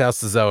Jix. Shouts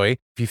to Zoe.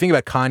 If you think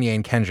about Kanye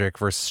and Kendrick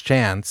versus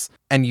Chance,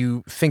 and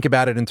you think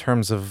about it in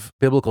terms of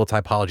biblical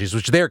typologies,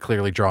 which they're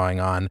clearly drawing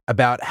on,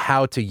 about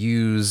how to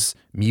use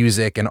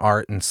music and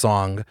art and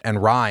song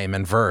and rhyme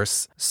and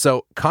verse.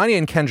 So Kanye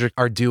and Kendrick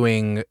are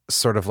doing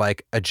sort of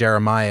like a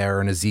Jeremiah or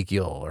an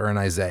Ezekiel or an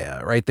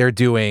Isaiah, right? They're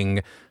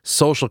doing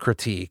social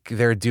critique.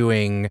 They're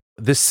doing,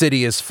 this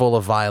city is full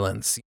of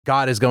violence.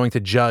 God is going to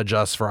judge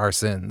us for our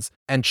sins.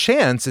 And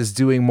Chance is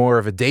doing more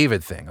of a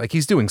David thing.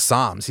 He's doing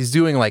Psalms. He's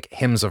doing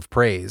hymns of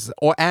praise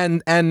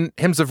and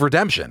hymns of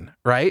redemption,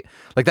 right?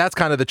 That's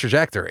kind of the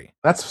trajectory.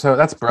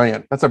 That's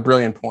brilliant. That's a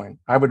brilliant point.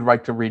 I would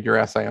like to read your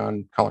essay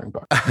on Coloring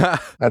Book.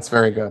 That's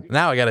very good.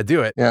 Now I got to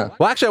do it. Yeah.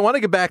 Well, actually, I want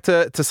to get back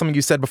to something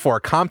you said before,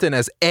 Compton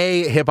as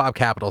a hip hop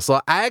capital. So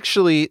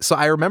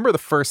I remember the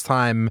first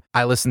time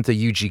I listened to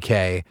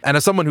UGK, and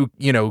as someone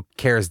who,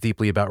 cares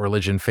deeply about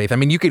religion, faith, I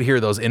mean, you could hear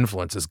those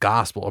influences,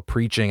 gospel,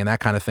 preaching, and that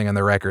kind of thing on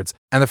the records.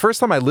 And the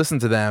first time I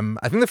listened to them,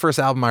 I think the first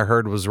album I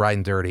heard was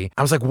Riding Dirty.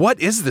 I was like, what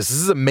is this? This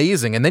is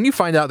amazing. And then you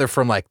find out they're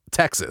from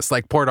Texas,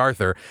 Port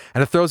Arthur,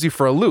 and it throws you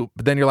for a loop.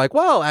 But then you're like,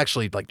 well,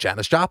 actually,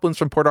 Janis Joplin's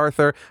from Port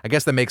Arthur. I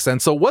guess that makes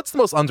sense. So what's the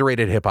most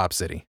underrated hip hop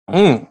city?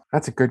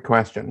 That's a good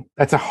question.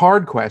 That's a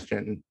hard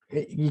question.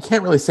 You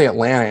can't really say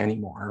Atlanta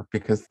anymore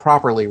because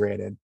properly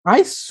rated.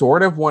 I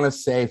sort of want to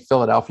say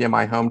Philadelphia,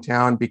 my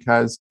hometown,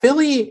 because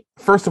Philly,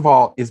 first of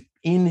all, is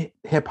in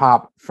hip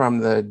hop from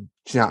the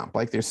jump.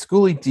 There's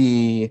Schoolie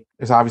D,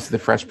 there's obviously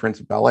the Fresh Prince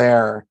of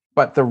Bel-Air,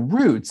 but the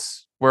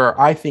Roots were,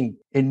 I think,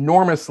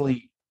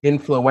 enormously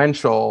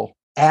influential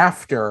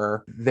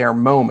after their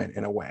moment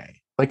in a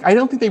way. I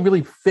don't think they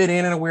really fit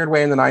in a weird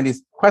way in the 90s.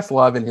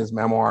 Questlove in his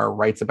memoir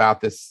writes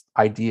about this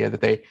idea that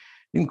they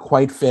didn't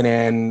quite fit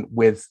in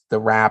with the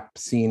rap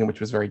scene, which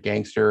was very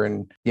gangster.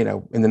 And,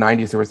 in the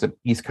 90s, there was the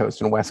East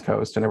Coast and West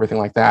Coast and everything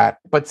like that.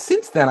 But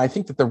since then, I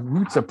think that the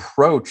Roots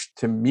approach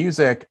to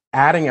music,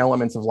 adding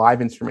elements of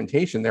live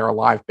instrumentation, they're a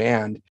live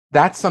band.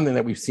 That's something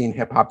that we've seen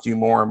hip hop do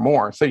more and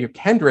more. So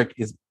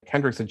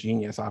Kendrick's a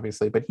genius,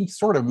 obviously, but he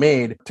sort of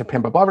made To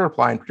Pimp a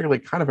Butterfly, and particularly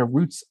kind of a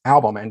Roots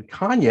album. And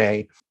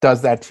Kanye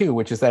does that too,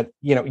 which is that,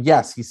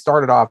 yes, he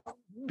started off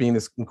being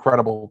this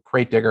incredible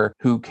crate digger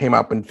who came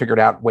up and figured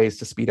out ways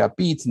to speed up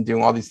beats and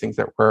doing all these things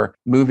that were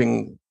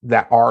moving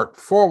that art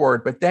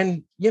forward. But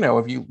then,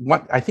 if you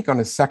want, I think on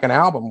his second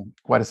album,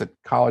 what is it,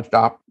 College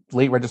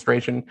late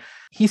registration.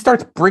 He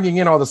starts bringing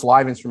in all this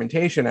live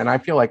instrumentation. And I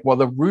feel like, well,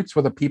 the Roots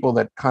were the people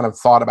that kind of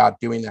thought about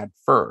doing that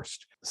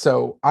first.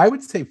 So I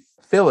would say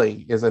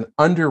Philly is an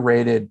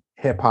underrated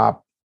hip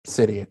hop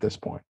city at this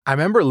point. I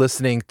remember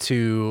listening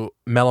to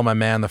Mellow My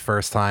Man the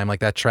first time, like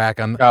that track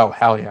on. Oh,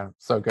 hell yeah.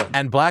 So good.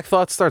 And Black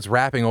Thought starts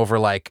rapping over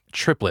like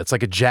triplets,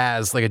 like a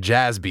jazz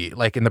beat,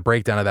 like in the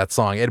breakdown of that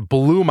song. It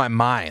blew my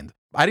mind.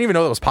 I didn't even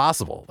know that was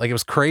possible. Like, it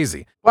was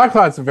crazy. Black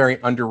Thought's a very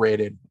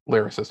underrated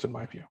lyricist in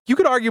my view. You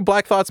could argue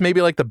Black Thought's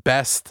maybe like the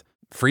best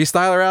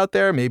freestyler out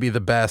there, maybe the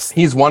best.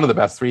 He's one of the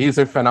best three. He's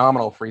a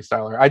phenomenal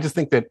freestyler. I just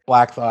think that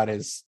Black Thought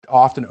is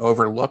often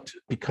overlooked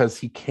because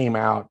he came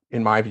out,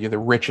 in my view, the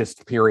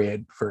richest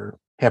period for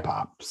hip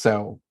hop.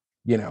 So,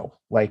 you know,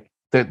 like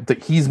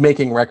he's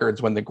making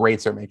records when the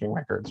greats are making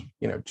records,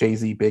 you know,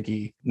 Jay-Z,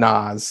 Biggie,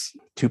 Nas,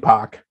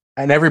 Tupac,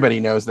 and everybody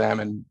knows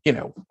them. And, you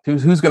know,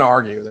 who's going to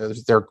argue?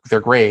 They're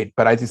great.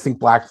 But I just think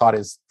Black Thought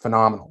is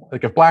phenomenal.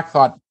 Like if Black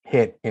Thought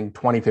hit in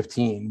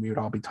 2015, we would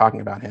all be talking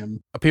about him.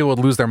 People would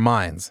lose their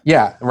minds.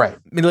 Yeah, right.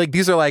 I mean, like,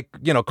 these are like,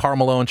 you know, Karl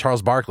Malone,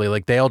 Charles Barkley,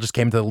 like they all just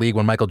came to the league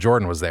when Michael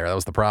Jordan was there. That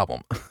was the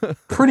problem.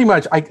 Pretty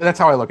much. That's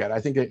how I look at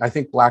it. I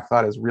think Black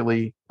Thought is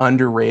really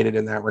underrated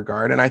in that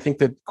regard. And I think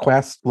that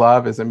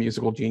Questlove is a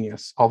musical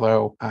genius,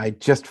 although I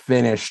just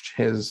finished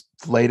his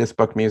latest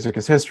book, Music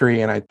is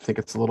History, and I think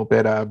it's a little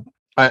bit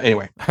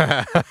anyway,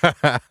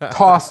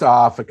 tossed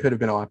off. It could have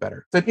been a lot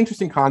better. It's an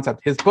interesting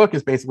concept. His book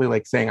is basically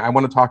like saying, I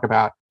want to talk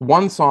about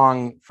one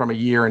song from a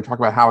year and talk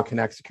about how it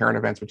connects to current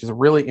events, which is a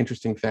really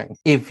interesting thing.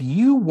 If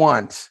you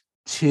want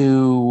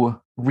to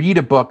read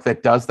a book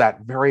that does that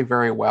very,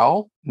 very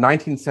well,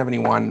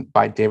 1971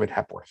 by David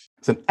Hepworth.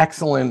 It's an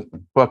excellent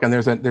book. And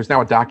there's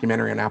now a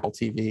documentary on Apple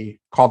TV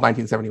called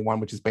 1971,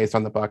 which is based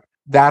on the book.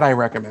 That I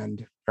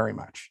recommend very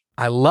much.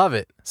 I love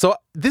it. So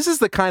this is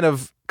the kind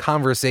of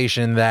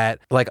conversation that,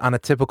 like, on a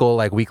typical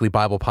like weekly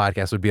Bible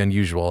podcast would be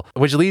unusual,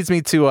 which leads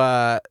me to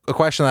a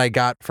question that I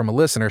got from a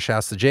listener.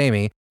 Shouts to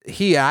Jamie.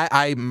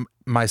 I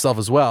myself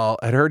as well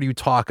had heard you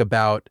talk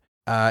about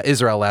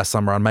Israel last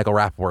summer on Michael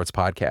Rappaport's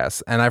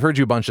podcast, and I've heard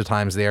you a bunch of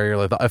times there. You're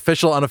like the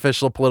official,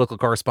 unofficial political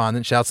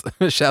correspondent. Shouts to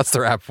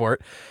Rappaport.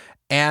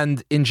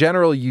 And in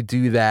general, you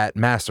do that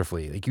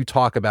masterfully. Like, you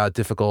talk about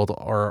difficult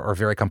or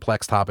very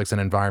complex topics in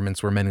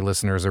environments where many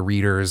listeners or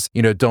readers,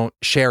 you know, don't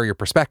share your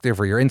perspective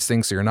or your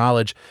instincts or your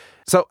knowledge.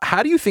 So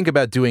how do you think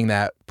about doing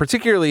that,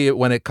 particularly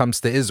when it comes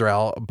to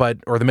Israel,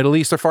 or the Middle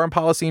East or foreign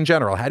policy in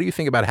general? How do you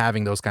think about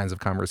having those kinds of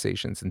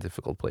conversations in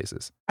difficult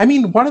places? I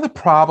mean, one of the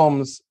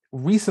problems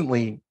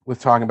recently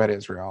with talking about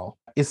Israel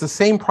is the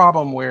same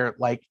problem where,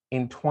 like,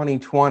 in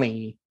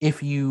 2020,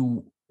 if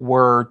you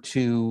were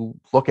to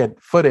look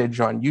at footage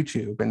on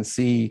YouTube and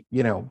see,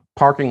 you know,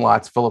 parking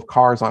lots full of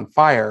cars on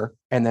fire,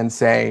 and then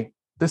say,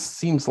 this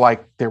seems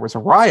like there was a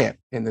riot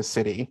in this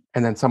city.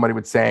 And then somebody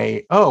would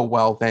say, oh,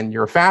 well, then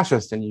you're a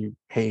fascist and you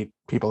hate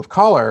people of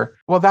color.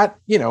 Well, that,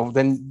 you know,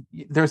 then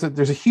there's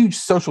a huge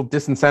social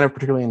disincentive,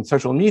 particularly in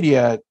social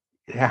media,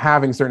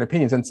 having certain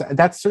opinions. And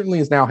that certainly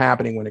is now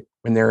happening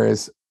when there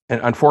is, and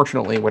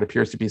unfortunately, what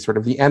appears to be sort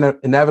of the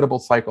inevitable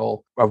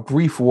cycle of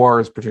grief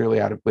wars, particularly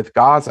with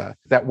Gaza,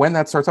 that when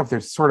that starts off,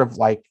 there's sort of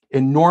like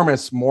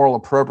enormous moral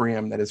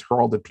opprobrium that is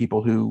hurled at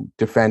people who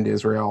defend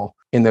Israel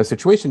in those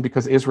situations,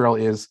 because Israel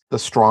is the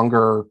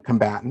stronger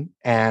combatant,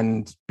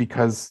 and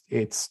because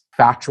it's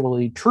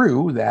factually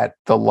true that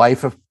the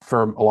life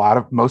for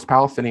most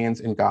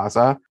Palestinians in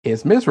Gaza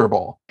is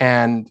miserable.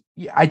 And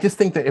I just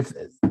think that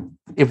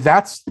if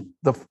that's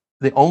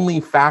the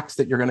only facts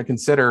that you're going to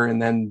consider, and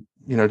then,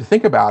 you know, to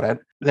think about it,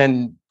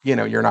 then, you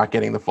know, you're not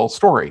getting the full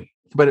story.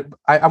 But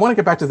I want to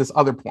get back to this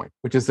other point,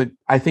 which is that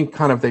I think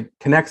kind of that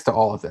connects to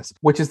all of this,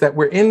 which is that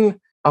we're in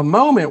a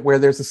moment where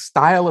there's a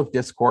style of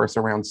discourse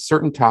around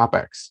certain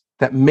topics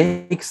that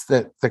makes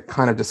the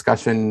kind of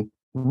discussion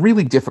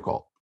really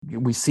difficult.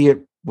 We see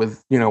it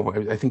with, you know,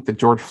 I think the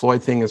George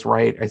Floyd thing is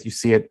right, as you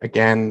see it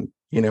again,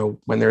 you know,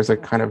 when there's a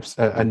kind of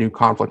a new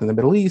conflict in the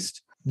Middle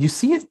East. You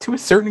see it to a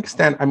certain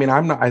extent. I mean,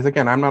 I'm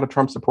not a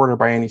Trump supporter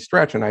by any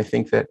stretch. And I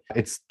think that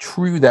it's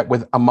true that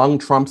among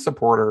Trump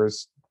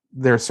supporters,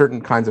 there are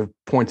certain kinds of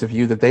points of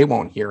view that they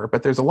won't hear.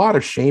 But there's a lot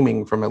of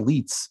shaming from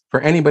elites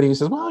for anybody who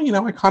says, well, you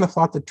know, I kind of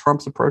thought that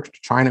Trump's approach to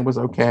China was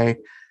okay.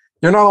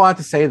 You're not allowed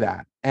to say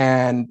that.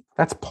 And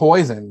that's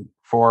poison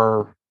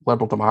for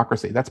liberal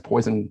democracy. That's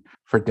poison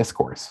for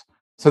discourse.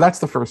 So that's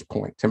the first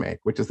point to make,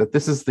 which is that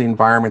this is the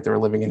environment that we're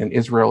living in, and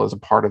Israel is a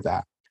part of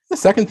that. The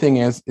second thing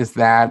is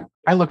that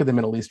I look at the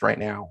Middle East right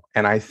now,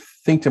 and I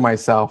think to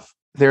myself,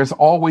 there's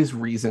always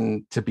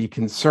reason to be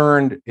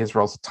concerned.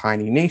 Israel's a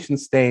tiny nation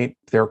state.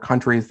 There are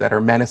countries that are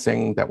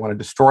menacing, that want to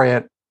destroy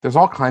it. There's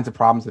all kinds of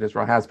problems that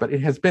Israel has, but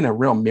it has been a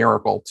real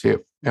miracle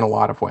too, in a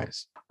lot of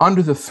ways.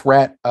 Under the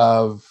threat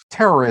of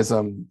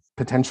terrorism,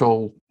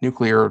 potential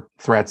nuclear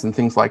threats, and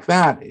things like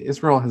that,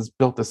 Israel has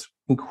built this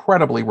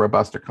incredibly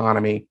robust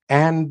economy,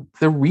 and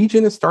the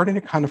region is starting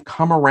to kind of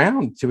come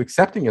around to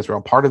accepting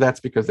Israel. Part of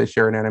that's because they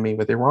share an enemy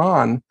with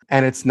Iran,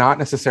 and it's not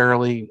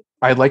necessarily,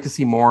 I'd like to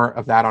see more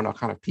of that on a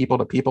kind of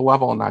people-to-people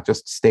level, and not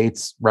just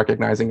states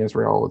recognizing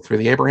Israel through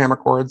the Abraham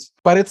Accords,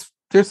 but it's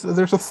there's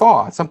a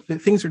thaw. Something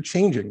things are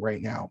changing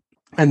right now.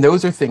 And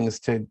those are things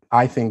to,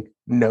 I think,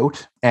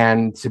 note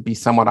and to be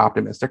somewhat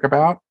optimistic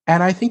about.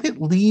 And I think it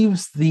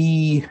leaves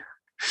the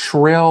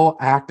shrill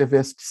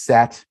activist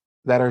set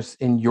that are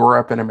in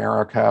Europe and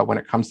America when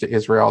it comes to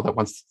Israel that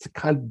wants to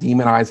kind of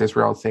demonize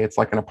Israel and say it's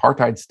like an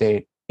apartheid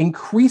state,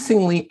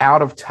 increasingly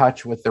out of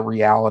touch with the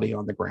reality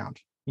on the ground.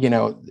 You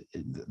know,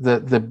 the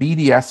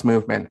BDS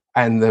movement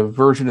and the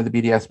version of the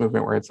BDS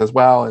movement where it says,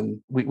 well, and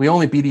we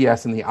only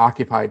BDS in the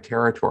occupied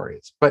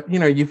territories. But, you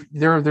know,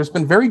 there's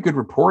been very good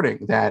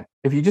reporting that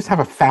if you just have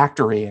a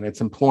factory and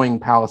it's employing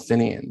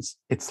Palestinians,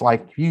 it's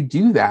like you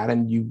do that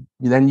and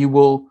then you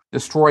will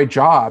destroy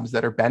jobs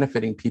that are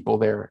benefiting people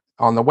there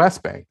on the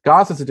West Bank.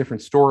 Gaza is a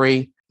different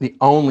story. The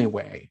only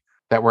way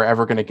that we're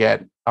ever going to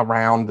get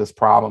around this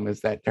problem is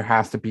that there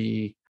has to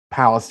be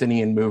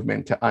Palestinian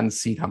movement to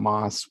unseat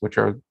Hamas, which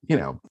are, you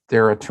know,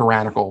 they're a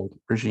tyrannical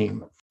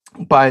regime.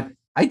 But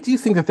I do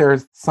think that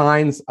there's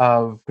signs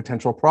of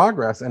potential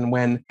progress. And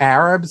when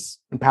Arabs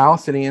and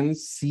Palestinians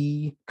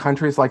see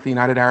countries like the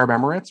United Arab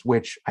Emirates,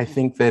 which I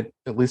think that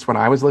at least when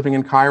I was living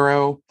in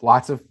Cairo,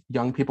 lots of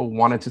young people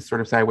wanted to sort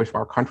of say, I wish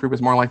our country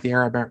was more like the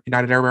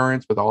United Arab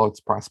Emirates with all its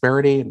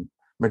prosperity and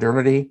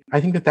modernity.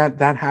 I think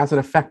that has an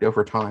effect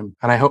over time.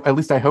 And I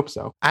hope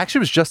so. I actually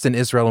was just in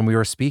Israel and we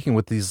were speaking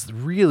with these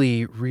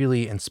really,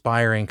 really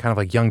inspiring kind of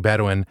like young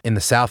Bedouin in the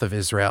south of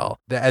Israel.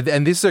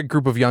 And this is a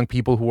group of young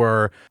people who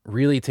are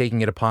really taking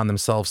it upon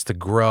themselves to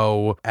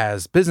grow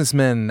as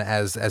businessmen,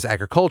 as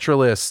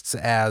agriculturalists,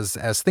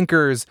 as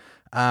thinkers.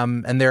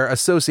 And they're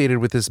associated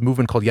with this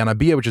movement called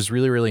Yanabia, which is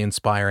really, really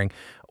inspiring.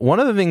 One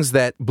of the things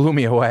that blew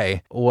me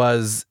away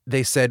was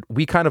they said,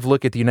 we kind of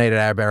look at the United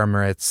Arab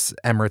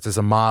Emirates as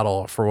a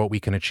model for what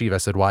we can achieve. I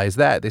said, why is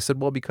that? They said,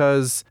 well,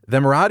 because the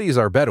Emiratis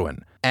are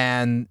Bedouin.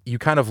 And you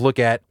kind of look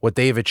at what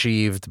they've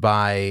achieved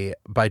by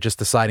just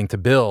deciding to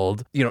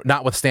build, you know,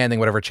 notwithstanding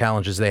whatever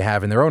challenges they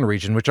have in their own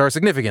region, which are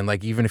significant.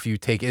 Like even if you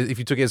took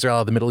Israel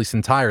out of the Middle East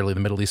entirely, the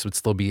Middle East would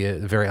still be a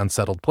very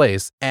unsettled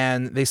place.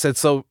 And they said,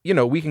 so, you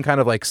know, we can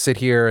kind of like sit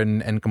here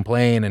and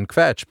complain and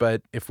kvetch,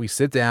 but if we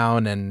sit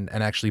down and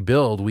actually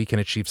build, we can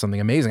achieve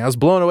something amazing. I was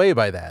blown away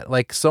by that.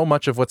 Like so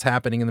much of what's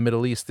happening in the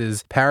Middle East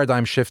is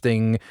paradigm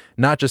shifting,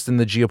 not just in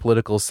the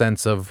geopolitical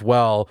sense of,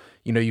 well,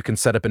 you know, you can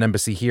set up an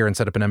embassy here and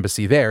set up an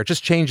embassy there. It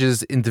just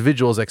changes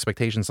individuals'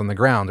 expectations on the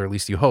ground, or at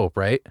least you hope,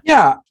 right?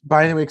 Yeah.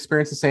 By the way,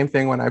 experienced the same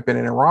thing when I've been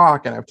in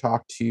Iraq and I've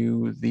talked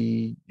to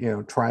the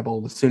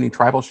Sunni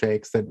tribal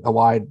sheikhs that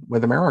allied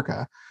with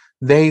America.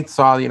 They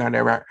saw the United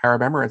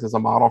Arab Emirates as a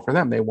model for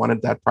them. They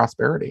wanted that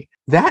prosperity.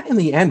 That in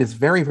the end is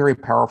very, very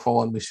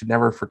powerful. And we should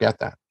never forget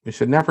that. We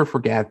should never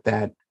forget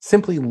that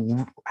simply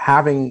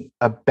having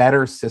a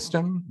better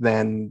system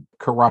than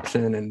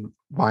corruption and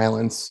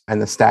violence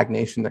and the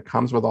stagnation that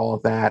comes with all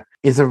of that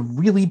is a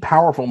really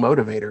powerful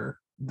motivator.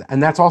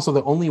 And that's also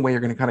the only way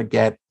you're going to kind of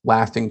get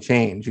lasting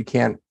change. You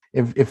can't,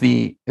 if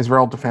the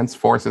Israel Defense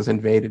Forces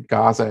invaded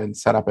Gaza and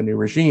set up a new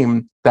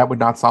regime, that would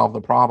not solve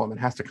the problem. It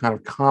has to kind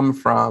of come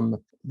from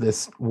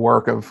this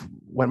work of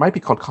what might be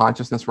called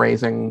consciousness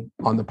raising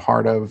on the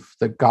part of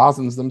the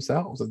Gazans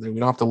themselves. We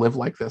don't have to live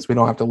like this. We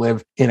don't have to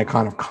live in a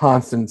kind of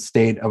constant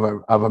state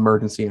of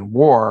emergency and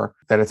war,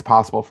 that it's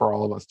possible for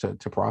all of us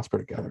to prosper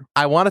together.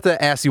 I wanted to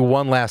ask you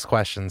one last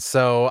question.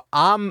 So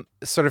I'm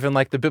sort of in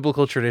like the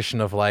biblical tradition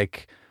of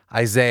like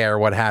Isaiah or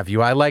what have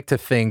you. I like to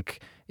think,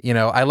 you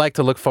know, I like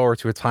to look forward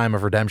to a time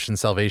of redemption,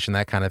 salvation,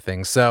 that kind of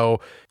thing. So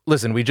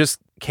listen, we just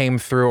came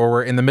through, or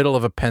we're in the middle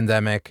of a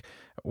pandemic.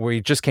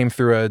 We just came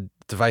through a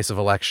divisive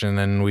election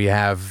and we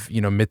have,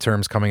 you know,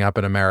 midterms coming up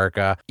in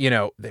America. You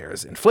know,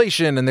 there's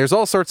inflation and there's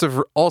all sorts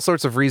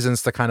of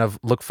reasons to kind of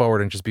look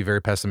forward and just be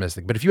very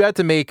pessimistic. But if you had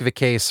to make the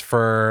case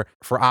for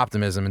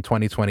optimism in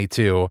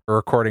 2022, we're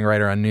recording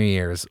right around New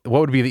Year's, what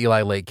would be the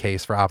Eli Lake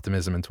case for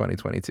optimism in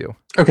 2022?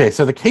 Okay,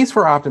 so the case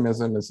for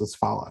optimism is as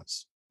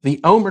follows.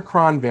 The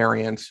Omicron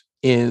variant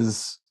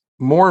is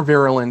more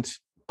virulent,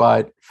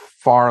 but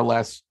far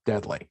less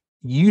deadly.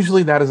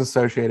 Usually that is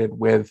associated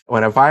with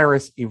when a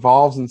virus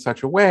evolves in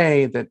such a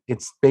way that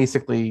it's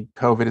basically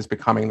COVID is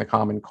becoming the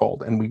common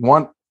cold. And we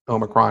want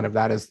Omicron, if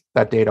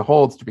that data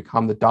holds, to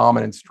become the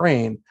dominant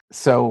strain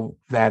so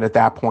that at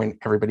that point,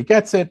 everybody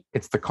gets it,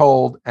 it's the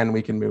cold, and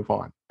we can move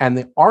on. And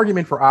the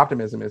argument for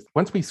optimism is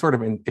once we sort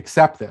of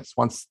accept this,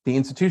 once the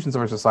institutions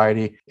of our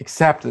society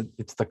accept that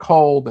it's the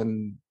cold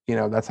and, you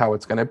know, that's how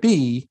it's going to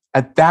be,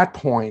 at that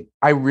point,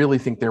 I really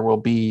think there will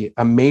be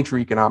a major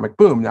economic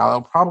boom. Now,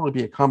 it'll probably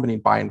be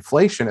accompanied by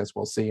inflation, as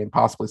we'll see, and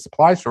possibly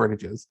supply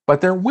shortages, but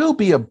there will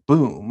be a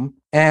boom.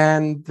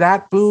 And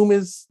that boom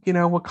is, you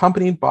know,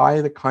 accompanied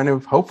by the kind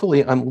of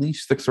hopefully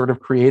unleash the sort of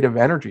creative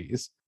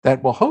energies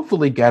that will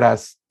hopefully get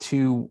us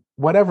to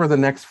whatever the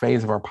next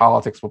phase of our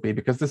politics will be,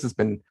 because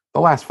the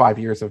last 5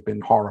 years have been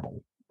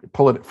horrible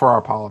for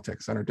our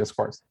politics and our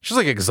discourse. It's just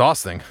like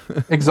exhausting.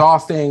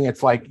 Exhausting.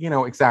 It's like, you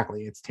know,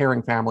 exactly. It's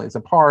tearing families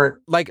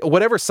apart. Like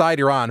whatever side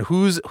you're on,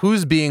 who's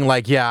being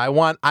like, yeah,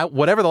 I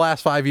whatever the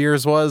last 5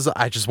 years was,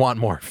 I just want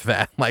more of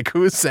that. Like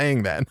who's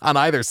saying that on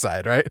either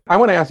side, right? I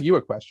want to ask you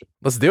a question.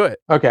 Let's do it.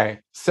 Okay.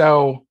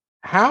 So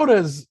how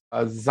does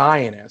a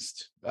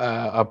Zionist,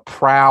 a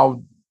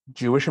proud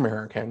Jewish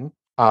American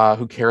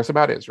who cares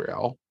about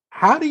Israel,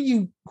 how do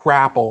you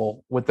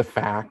grapple with the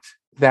fact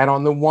that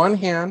on the one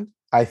hand,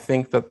 I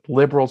think that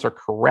liberals are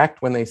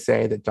correct when they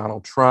say that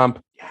Donald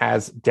Trump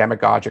has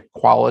demagogic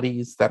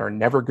qualities that are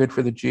never good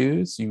for the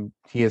Jews.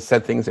 He has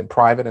said things in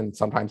private and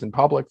sometimes in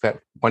public that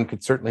one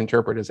could certainly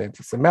interpret as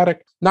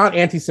anti-Semitic. Not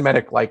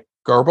anti-Semitic like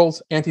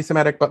Goebbels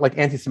anti-Semitic, but like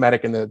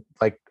anti-Semitic in the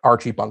like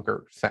Archie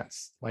Bunker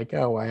sense. Like,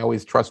 oh, I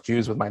always trust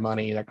Jews with my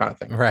money, that kind of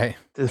thing. Right.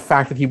 The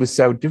fact that he was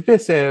so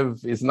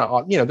divisive is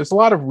not, there's a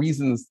lot of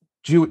reasons,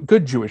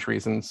 good Jewish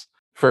reasons,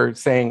 for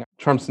saying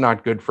Trump's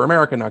not good for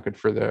America, not good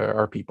for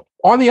our people.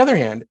 On the other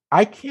hand,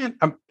 I can't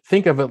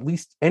think of at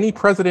least any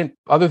president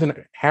other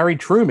than Harry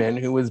Truman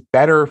who was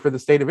better for the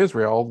state of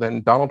Israel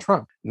than Donald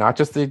Trump. Not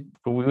just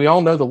we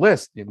all know the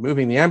list,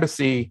 moving the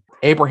embassy,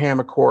 Abraham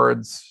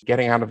Accords,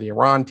 getting out of the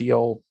Iran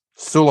deal,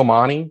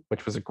 Soleimani,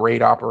 which was a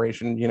great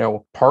operation,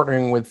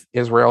 partnering with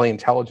Israeli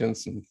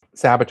intelligence and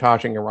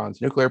sabotaging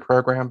Iran's nuclear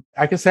program.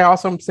 I can say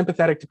also I'm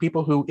sympathetic to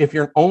people who, if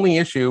your only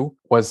issue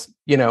was,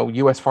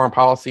 U.S. foreign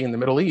policy in the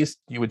Middle East,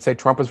 you would say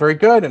Trump was very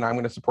good and I'm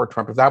going to support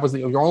Trump. If that was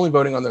you're only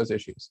voting on those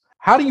issues.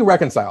 How do you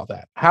reconcile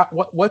that?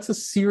 What's a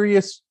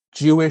serious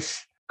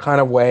Jewish kind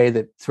of way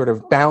that sort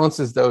of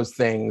balances those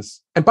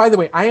things? And by the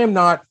way, I am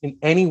not in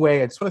any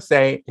way, I just want to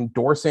say,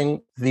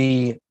 endorsing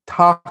the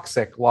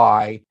toxic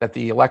lie that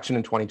the election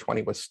in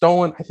 2020 was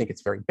stolen. I think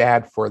it's very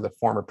bad for the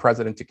former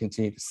president to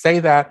continue to say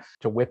that,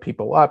 to whip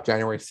people up.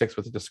 January 6th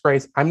was a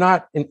disgrace. I'm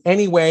not in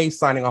any way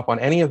signing off on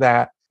any of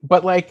that.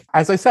 But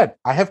as I said,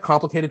 I have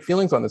complicated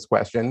feelings on this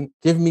question.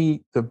 Give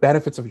me the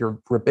benefits of your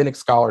rabbinic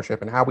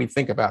scholarship and how we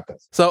think about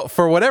this. So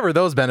for whatever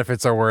those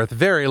benefits are worth,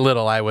 very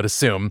little, I would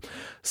assume.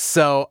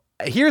 So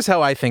here's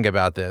how I think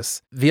about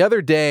this. The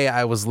other day,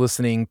 I was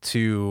listening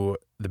to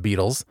the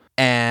Beatles,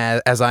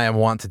 and as I am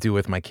wont to do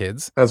with my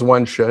kids. As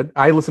one should.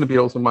 I listen to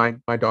Beatles with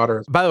my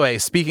daughter. By the way,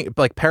 speaking,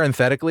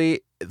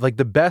 parenthetically,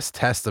 the best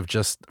test of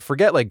just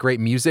forget great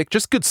music,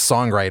 just good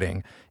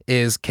songwriting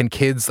is, can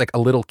kids, a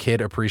little kid,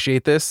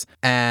 appreciate this?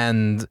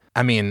 And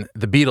I mean,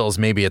 the Beatles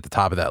may be at the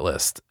top of that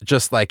list.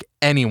 Just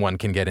anyone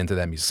can get into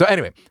that music. So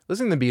anyway,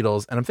 listening to the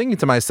Beatles, and I'm thinking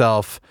to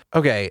myself,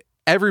 okay,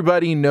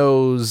 everybody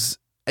knows,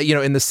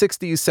 in the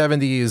 60s,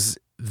 70s,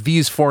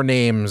 these four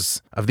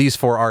names of these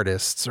four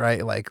artists,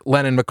 right? Like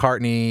Lennon,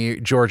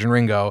 McCartney, George, and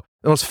Ringo,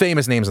 the most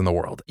famous names in the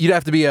world. You'd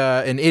have to be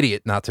an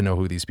idiot not to know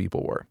who these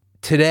people were.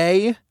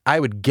 Today, I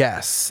would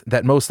guess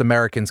that most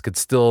Americans could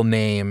still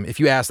name, if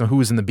you ask them who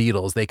was in the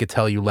Beatles, they could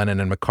tell you Lennon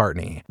and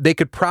McCartney. They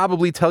could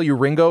probably tell you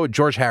Ringo.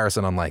 George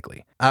Harrison,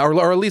 unlikely,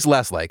 or at least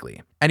less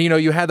likely. And,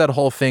 you had that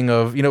whole thing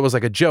of, it was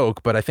a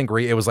joke, but I think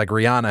it was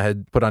Rihanna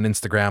had put on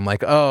Instagram,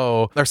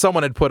 or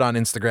someone had put on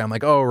Instagram,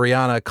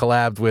 Rihanna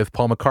collabed with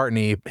Paul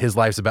McCartney. His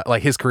life's about,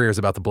 his career is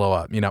about to blow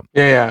up,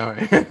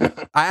 Yeah.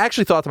 I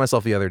actually thought to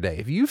myself the other day,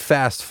 if you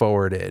fast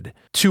forwarded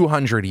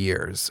 200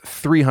 years,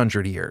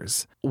 300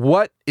 years,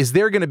 is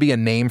there going to be a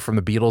name from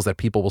the Beatles that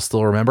people will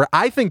still remember?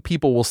 I think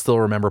people will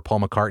still remember Paul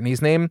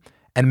McCartney's name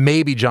and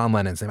maybe John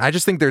Lennon's name. I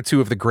just think they're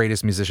two of the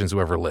greatest musicians who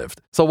ever lived.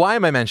 So why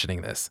am I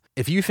mentioning this?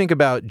 If you think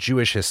about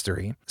Jewish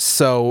history,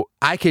 so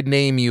I could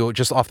name you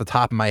just off the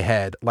top of my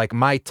head,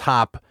 my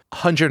top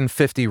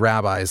 150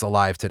 rabbis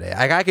alive today.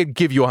 I could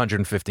give you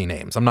 150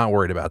 names. I'm not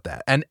worried about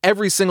that. And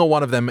every single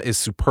one of them is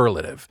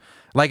superlative.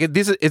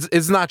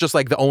 It's not just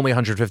the only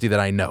 150 that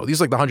I know.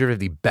 These are the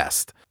 150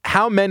 best.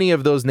 How many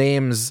of those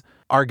names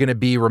are going to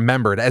be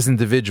remembered as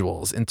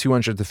individuals in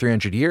 200 to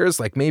 300 years?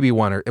 Maybe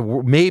one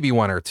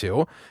or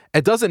two.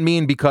 It doesn't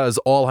mean because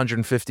all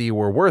 150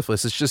 were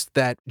worthless. It's just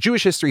that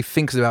Jewish history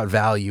thinks about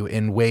value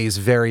in ways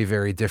very,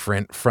 very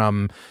different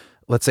from,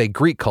 let's say,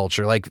 Greek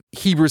culture.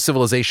 Hebrew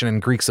civilization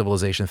and Greek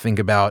civilization think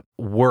about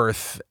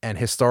worth and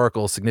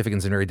historical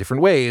significance in very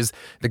different ways.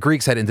 The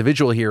Greeks had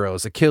individual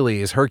heroes,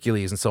 Achilles,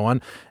 Hercules, and so on.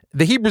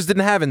 The Hebrews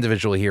didn't have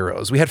individual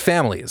heroes. We had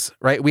families,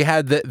 right? We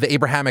had the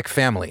Abrahamic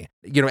family.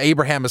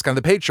 Abraham is kind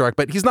of the patriarch,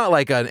 but he's not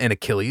an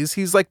Achilles.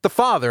 He's the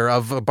father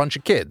of a bunch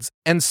of kids.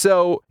 And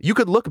so you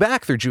could look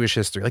back through Jewish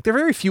history. There are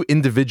very few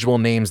individual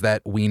names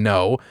that we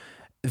know.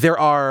 There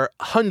are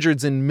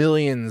hundreds and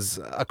millions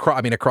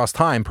across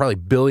time, probably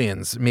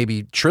billions,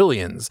 maybe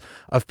trillions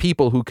of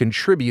people who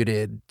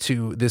contributed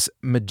to this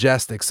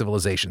majestic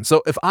civilization.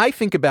 So if I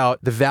think about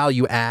the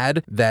value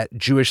add that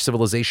Jewish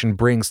civilization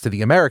brings to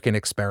the American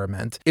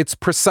experiment, it's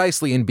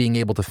precisely in being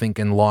able to think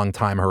in long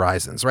time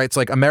horizons, right? It's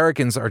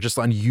Americans are just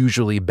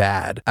unusually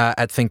bad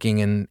at thinking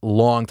in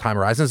long time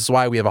horizons. This is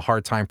why we have a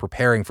hard time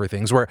preparing for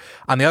things, where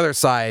on the other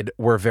side,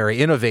 we're very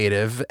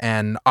innovative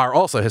and our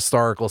also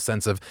historical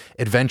sense of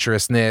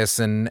adventurousness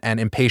and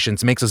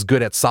impatience makes us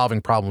good at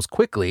solving problems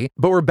quickly,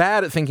 but we're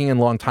bad at thinking in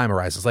long time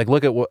horizons.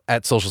 Look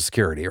at Social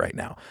Security right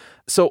now.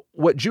 So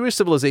what Jewish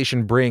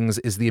civilization brings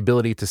is the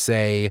ability to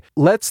say,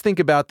 let's think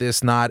about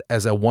this not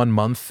as a 1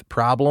 month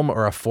problem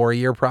or a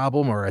 4-year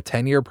problem or a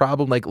 10-year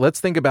problem. Let's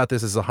think about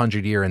this as a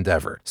 100-year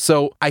endeavor.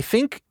 So I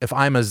think if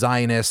I'm a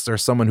Zionist or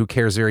someone who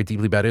cares very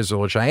deeply about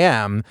Israel, which I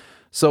am,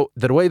 So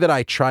the way that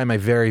I try my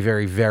very,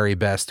 very, very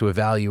best to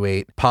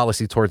evaluate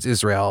policy towards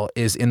Israel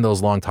is in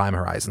those long time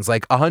horizons.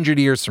 Like 100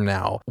 years from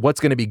now, what's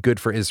going to be good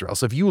for Israel?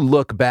 So if you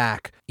look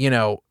back,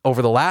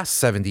 over the last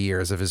 70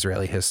 years of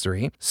Israeli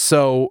history,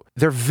 so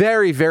there are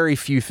very, very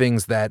few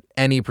things that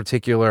any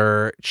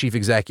particular chief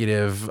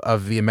executive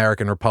of the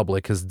American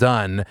Republic has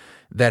done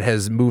that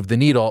has moved the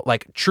needle.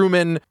 Like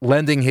Truman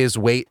lending his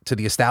weight to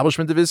the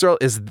establishment of Israel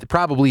is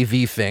probably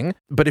the thing.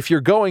 But if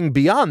you're going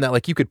beyond that,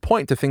 like you could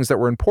point to things that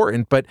were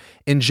important. But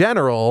in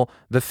general,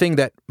 the thing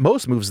that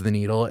most moves the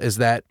needle is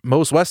that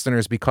most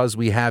Westerners, because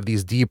we have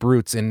these deep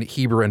roots in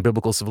Hebrew and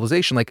biblical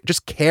civilization, like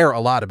just care a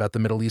lot about the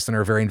Middle East and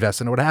are very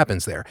invested in what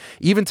happens there.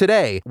 Even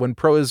today, when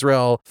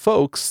pro-Israel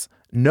folks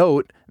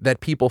note that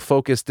people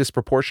focus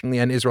disproportionately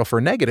on Israel for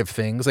negative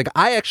things, like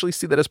I actually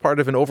see that as part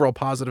of an overall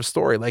positive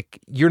story. Like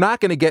you're not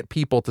going to get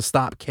people to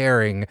stop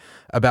caring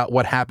about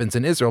what happens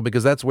in Israel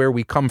because that's where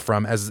we come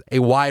from as a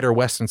wider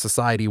Western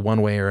society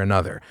one way or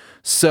another.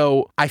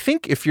 So I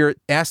think if you're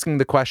asking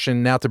the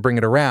question now to bring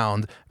it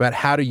around about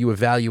how do you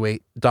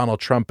evaluate Donald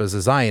Trump as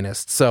a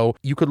Zionist, so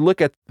you could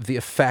look at the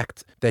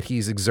effect that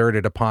he's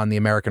exerted upon the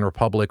American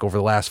Republic over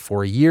the last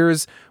 4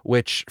 years,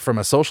 which from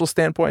a social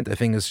standpoint, I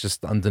think is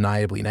just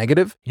undeniably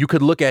negative. You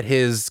could look at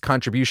his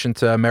contribution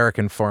to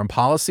American foreign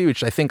policy,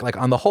 which I think like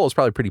on the whole is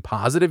probably pretty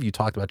positive. You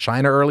talked about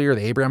China earlier,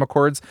 the Abraham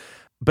Accords.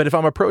 But if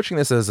I'm approaching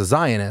this as a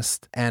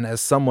Zionist and as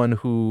someone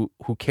who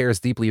cares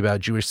deeply about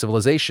Jewish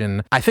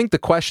civilization, I think the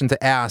question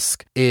to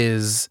ask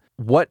is,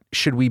 what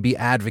should we be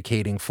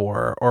advocating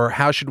for, or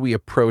how should we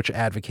approach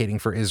advocating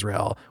for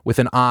Israel with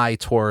an eye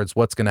towards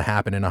what's going to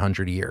happen in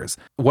 100 years?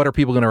 What are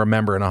people going to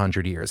remember in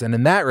 100 years? And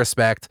in that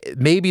respect,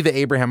 maybe the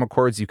Abraham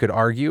Accords, you could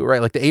argue,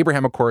 right? Like the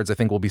Abraham Accords, I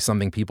think will be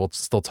something people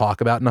still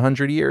talk about in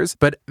 100 years,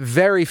 but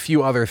very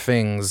few other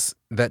things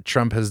that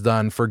Trump has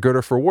done, for good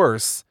or for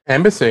worse.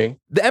 Embassy.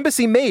 The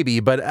embassy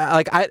maybe, but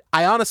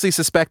I honestly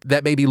suspect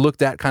that may be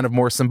looked at kind of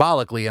more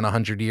symbolically in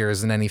 100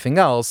 years than anything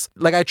else.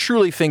 Like I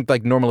truly think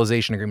like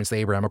normalization agreements, the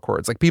Abraham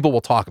Accords, like people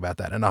will talk about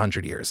that in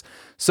 100 years.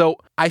 So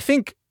I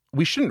think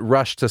we shouldn't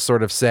rush to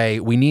sort of say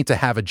we need to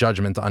have a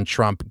judgment on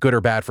Trump, good or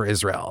bad for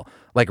Israel,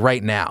 like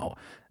right now.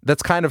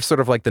 That's kind of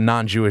sort of like the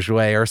non-Jewish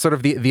way, or sort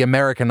of the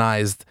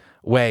Americanized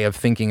way of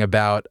thinking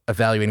about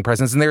evaluating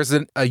presidents. And there's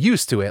a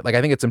use to it. Like,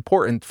 I think it's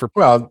important for...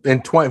 Well,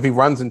 if he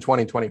runs in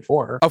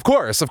 2024. Of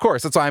course.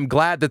 That's why I'm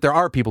glad that there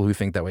are people who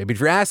think that way. But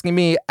if you're asking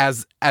me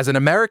as an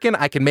American,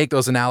 I can make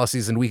those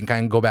analyses and we can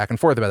kind of go back and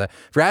forth about that.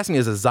 If you're asking me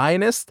as a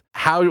Zionist,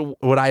 how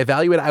would I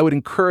evaluate? I would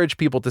encourage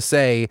people to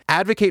say,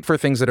 advocate for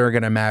things that are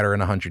going to matter in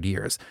 100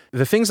 years.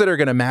 The things that are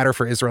going to matter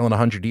for Israel in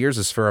 100 years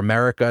is for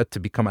America to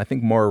become, I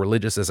think, more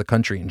religious as a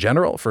country in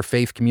general, for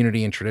faith,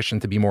 community, and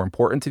tradition to be more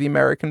important to the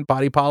American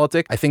body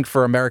politic. I think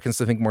for Americans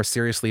to think more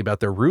seriously about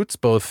their roots,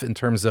 both in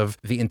terms of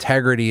the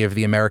integrity of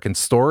the American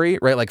story,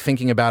 right? Like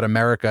thinking about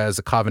America as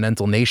a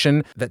covenantal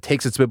nation that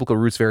takes its biblical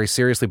roots very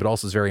seriously, but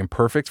also is very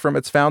imperfect from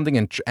its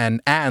founding,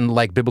 and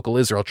like biblical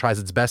Israel tries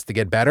its best to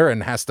get better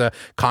and has to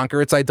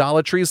conquer its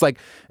idolatries.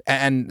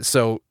 And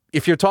so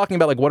if you're talking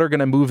about like what are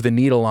going to move the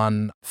needle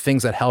on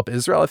things that help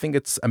Israel, I think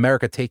it's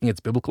America taking its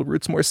biblical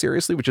roots more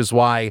seriously, which is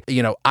why,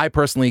 I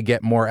personally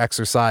get more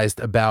exercised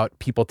about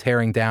people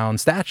tearing down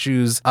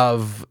statues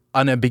of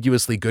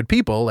unambiguously good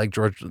people like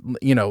George,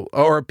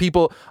 or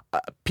people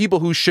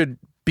who should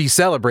be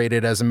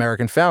celebrated as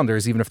American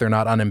founders, even if they're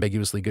not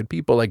unambiguously good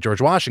people like George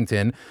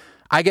Washington.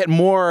 I get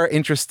more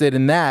interested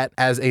in that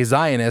as a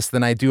Zionist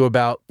than I do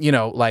about,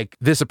 like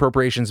this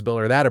appropriations bill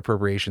or that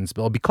appropriations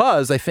bill,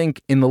 because I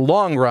think in the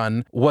long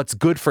run, what's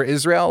good for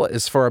Israel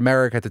is for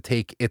America to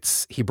take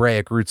its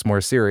Hebraic roots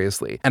more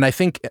seriously. And I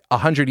think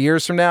 100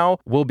 years from now,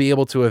 we'll be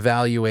able to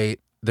evaluate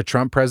the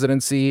Trump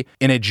presidency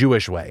in a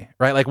Jewish way,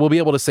 right? Like we'll be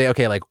able to say,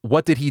 okay, like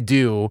what did he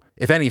do,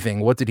 if anything,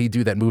 what did he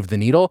do that moved the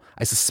needle?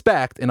 I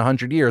suspect in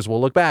 100 years,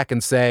 we'll look back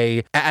and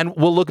say, and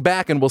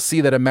we'll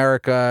see that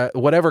America,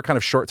 whatever kind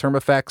of short-term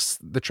effects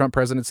the Trump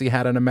presidency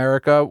had on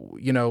America,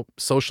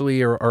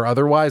 socially or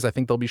otherwise, I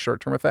think there'll be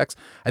short-term effects.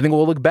 I think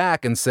we'll look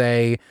back and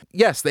say,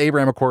 yes, the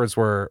Abraham Accords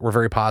were a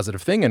very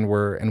positive thing, and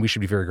we should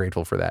be very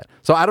grateful for that.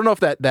 So I don't know if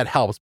that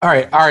helps. All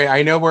right.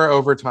 I know we're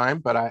over time,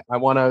 but I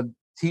want to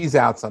tease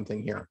out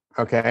something here.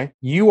 Okay.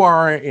 You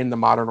are in the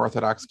modern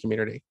Orthodox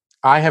community.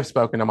 I have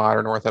spoken to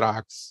modern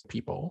Orthodox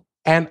people,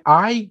 and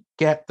I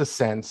get the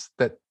sense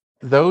that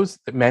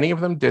many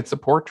of them did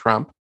support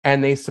Trump,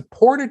 and they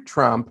supported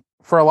Trump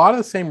for a lot of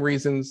the same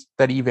reasons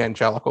that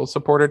evangelicals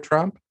supported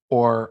Trump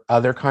or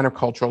other kind of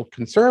cultural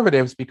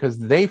conservatives, because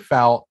they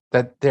felt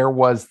that there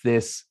was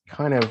this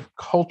kind of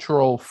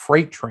cultural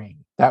freight train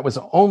that was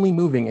only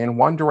moving in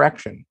one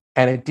direction.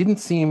 And it didn't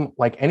seem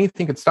like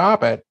anything could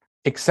stop it,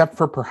 except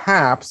for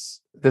perhaps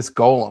this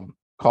golem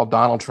called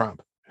Donald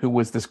Trump, who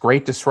was this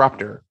great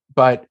disruptor,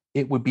 but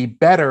it would be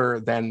better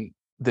than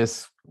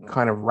this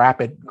kind of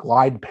rapid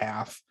glide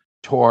path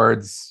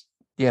towards,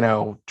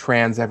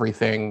 trans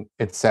everything,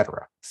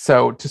 etc.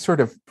 So to sort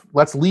of,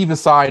 let's leave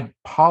aside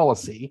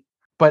policy,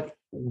 but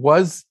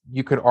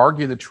you could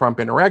argue the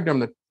Trump interregnum,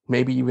 that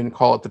maybe even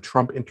call it the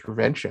Trump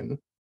intervention,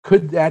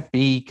 could that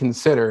be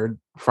considered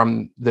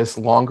from this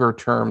longer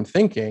term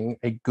thinking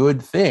a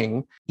good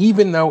thing,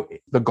 even though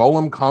the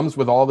golem comes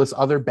with all this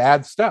other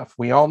bad stuff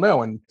we all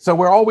know? And so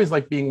we're always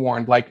like being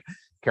warned, like,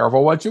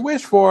 careful what you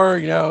wish for,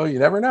 you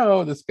never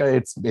know. This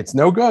guy, it's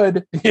no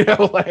good,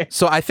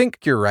 So I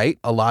think you're right.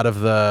 A lot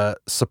of the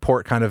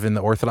support kind of in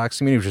the Orthodox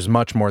community, which is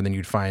much more than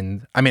you'd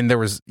find. I mean,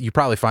 you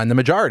probably find the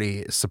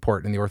majority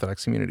support in the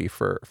Orthodox community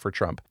for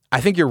Trump.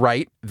 I think you're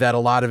right that a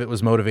lot of it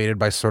was motivated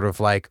by sort of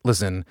like,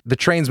 listen, the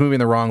train's moving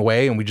the wrong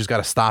way and we just got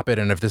to stop it.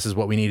 And if this is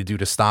what we need to do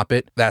to stop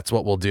it, that's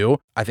what we'll do.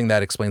 I think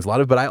that explains a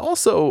lot of it. But I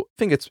also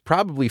think it's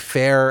probably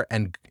fair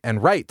and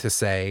right to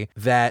say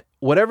that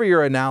whatever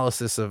your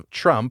analysis of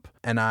Trump,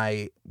 and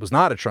I was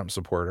not a Trump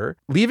supporter,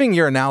 leaving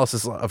your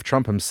analysis of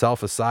Trump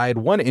himself aside,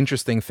 one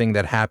interesting thing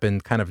that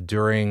happened kind of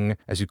during,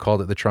 as you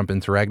called it, the Trump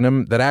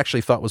interregnum, that I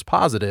actually thought was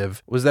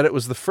positive, was that it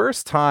was the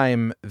first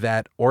time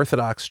that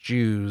Orthodox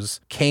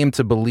Jews came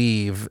to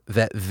believe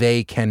that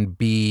they can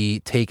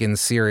be taken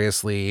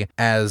seriously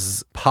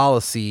as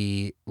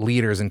policy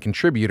leaders and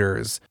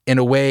contributors in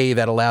a way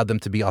that allowed them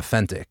to be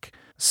authentic.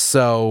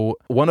 So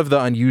one of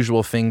the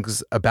unusual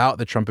things about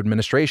the Trump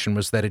administration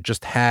was that it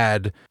just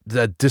had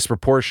the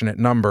disproportionate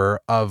number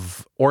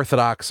of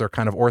Orthodox or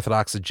kind of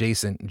Orthodox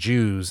adjacent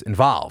Jews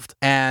involved.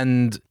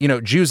 And,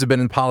 Jews have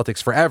been in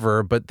politics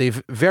forever, but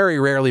they've very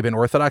rarely been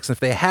Orthodox. And if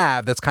they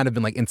have, that's kind of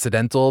been like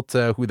incidental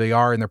to who they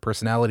are and their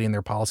personality and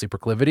their policy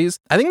proclivities.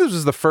 I think this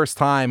was the first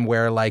time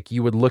where like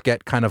you would look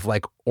at kind of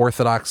like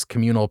Orthodox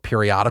communal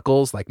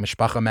periodicals like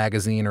Mishpacha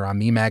magazine or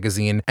Ami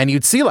magazine, and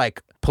you'd see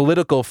like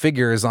political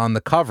figures on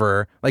the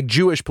cover, like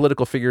Jewish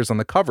political figures on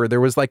the cover.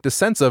 There was like the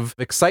sense of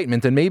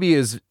excitement, and maybe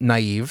is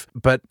naive,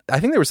 but I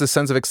think there was this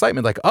sense of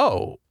excitement like,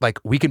 oh, like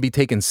we can be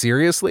taken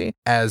seriously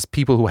as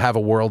people who have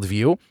a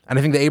worldview. And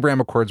I think the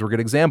Abraham Accords were a good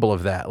example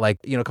of that. Like,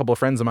 a couple of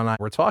friends of mine and I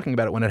were talking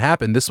about it when it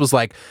happened. This was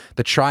like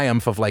the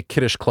triumph of like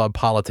Kiddush Club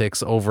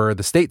politics over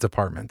the State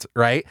Department,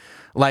 right?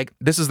 Like,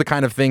 this is the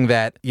kind of thing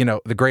that,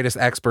 the greatest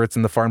experts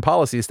in the foreign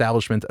policy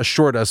establishment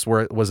assured us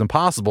was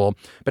impossible.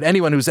 But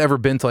anyone who's ever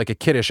been to like a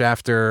Kiddush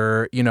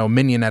after,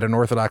 minyan at an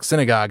Orthodox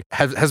synagogue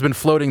has been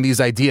floating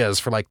these ideas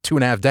for like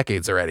 2.5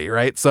 decades already,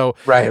 right? So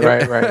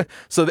Right.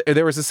 So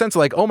there was a sense of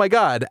like, oh my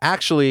God,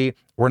 actually,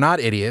 we're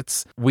not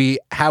idiots. We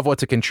have what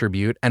to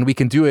contribute, and we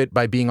can do it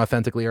by being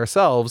authentically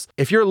ourselves.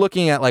 If you're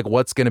looking at like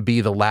what's going to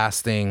be the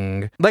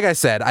lasting, like I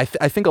said, I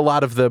think a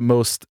lot of the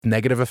most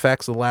negative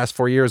effects of the last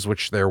 4 years,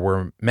 which there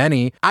were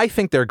many, I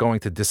think they're going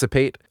to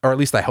dissipate, or at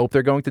least I hope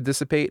they're going to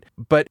dissipate.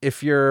 But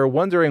if you're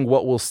wondering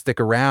what will stick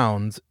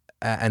around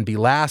and be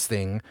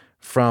lasting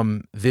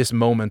from this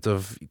moment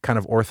of kind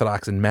of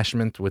Orthodox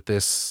enmeshment with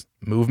this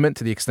movement,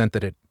 to the extent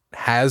that it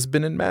has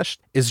been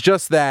enmeshed, is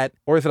just that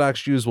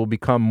Orthodox Jews will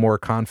become more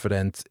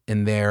confident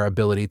in their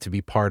ability to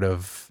be part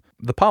of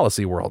the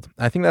policy world.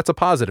 I think that's a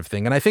positive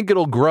thing. And I think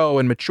it'll grow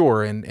and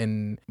mature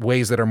in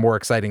ways that are more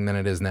exciting than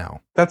it is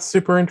now. That's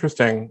super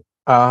interesting.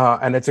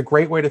 And it's a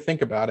great way to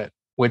think about it,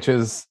 which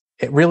is,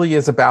 it really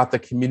is about the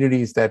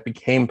communities that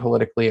became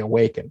politically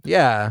awakened.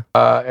 Yeah.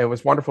 It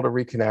was wonderful to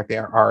reconnect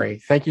there,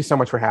 Ari. Thank you so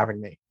much for having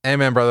me.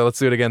 Amen, brother. Let's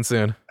do it again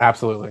soon.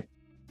 Absolutely.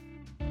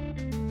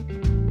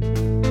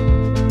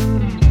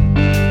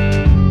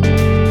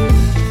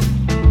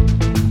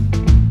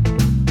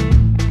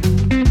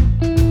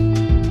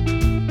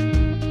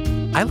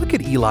 I look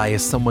at Eli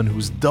as someone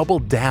who's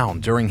doubled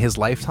down during his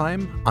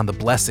lifetime on the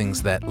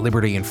blessings that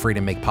liberty and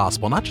freedom make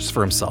possible, not just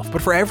for himself,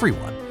 but for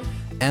everyone.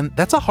 And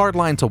that's a hard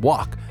line to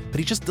walk, but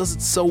he just does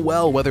it so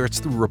well, whether it's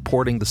through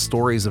reporting the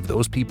stories of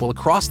those people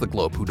across the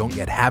globe who don't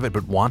yet have it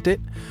but want it,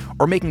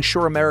 or making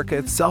sure America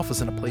itself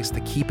is in a place to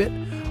keep it,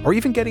 or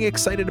even getting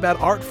excited about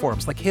art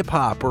forms like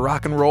hip-hop or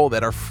rock and roll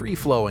that are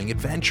free-flowing,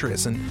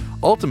 adventurous, and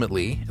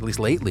ultimately, at least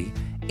lately,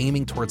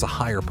 aiming towards a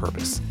higher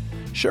purpose.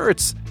 Sure,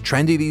 it's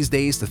trendy these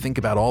days to think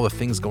about all the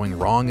things going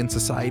wrong in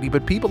society,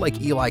 but people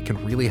like Eli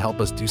can really help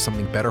us do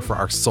something better for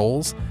our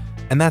souls,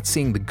 and that's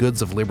seeing the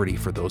goods of liberty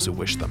for those who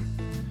wish them.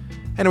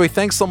 Anyway,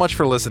 thanks so much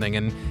for listening,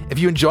 and if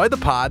you enjoyed the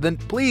pod, then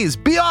please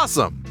be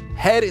awesome.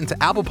 Head into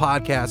Apple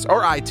Podcasts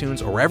or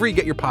iTunes or wherever you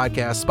get your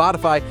podcasts,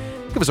 Spotify,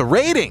 give us a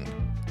rating,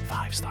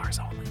 5 stars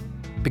only,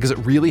 because it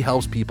really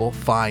helps people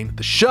find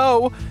the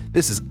show.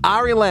 This is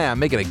Ari Lamb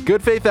making a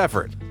good faith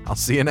effort. I'll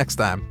see you next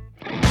time.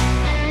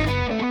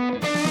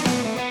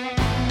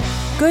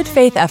 Good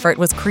Faith Effort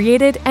was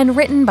created and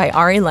written by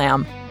Ari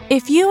Lamb.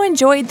 If you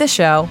enjoyed the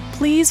show,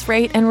 please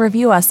rate and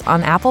review us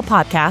on Apple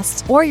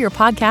Podcasts or your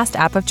podcast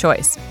app of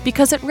choice,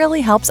 because it really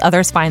helps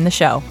others find the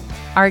show.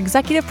 Our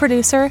executive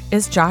producer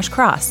is Josh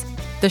Cross.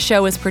 The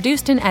show is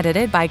produced and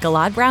edited by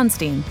Gilad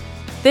Brownstein.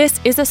 This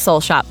is a Soul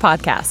Shop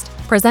podcast,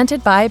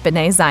 presented by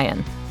B'nai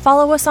Zion.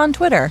 Follow us on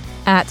Twitter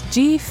at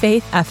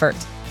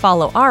GFaithEffort.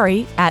 Follow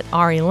Ari at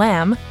Ari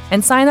Lamb,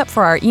 and sign up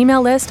for our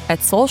email list at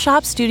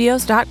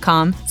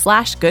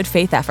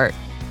soulshopstudios.com/goodfaitheffort.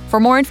 For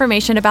more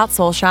information about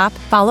Soul Shop,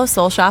 follow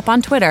Soul Shop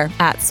on Twitter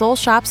at Soul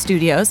Shop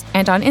Studios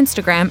and on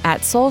Instagram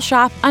at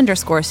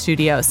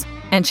soulshop_studios.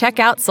 And check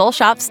out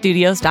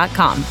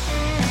soulshopstudios.com.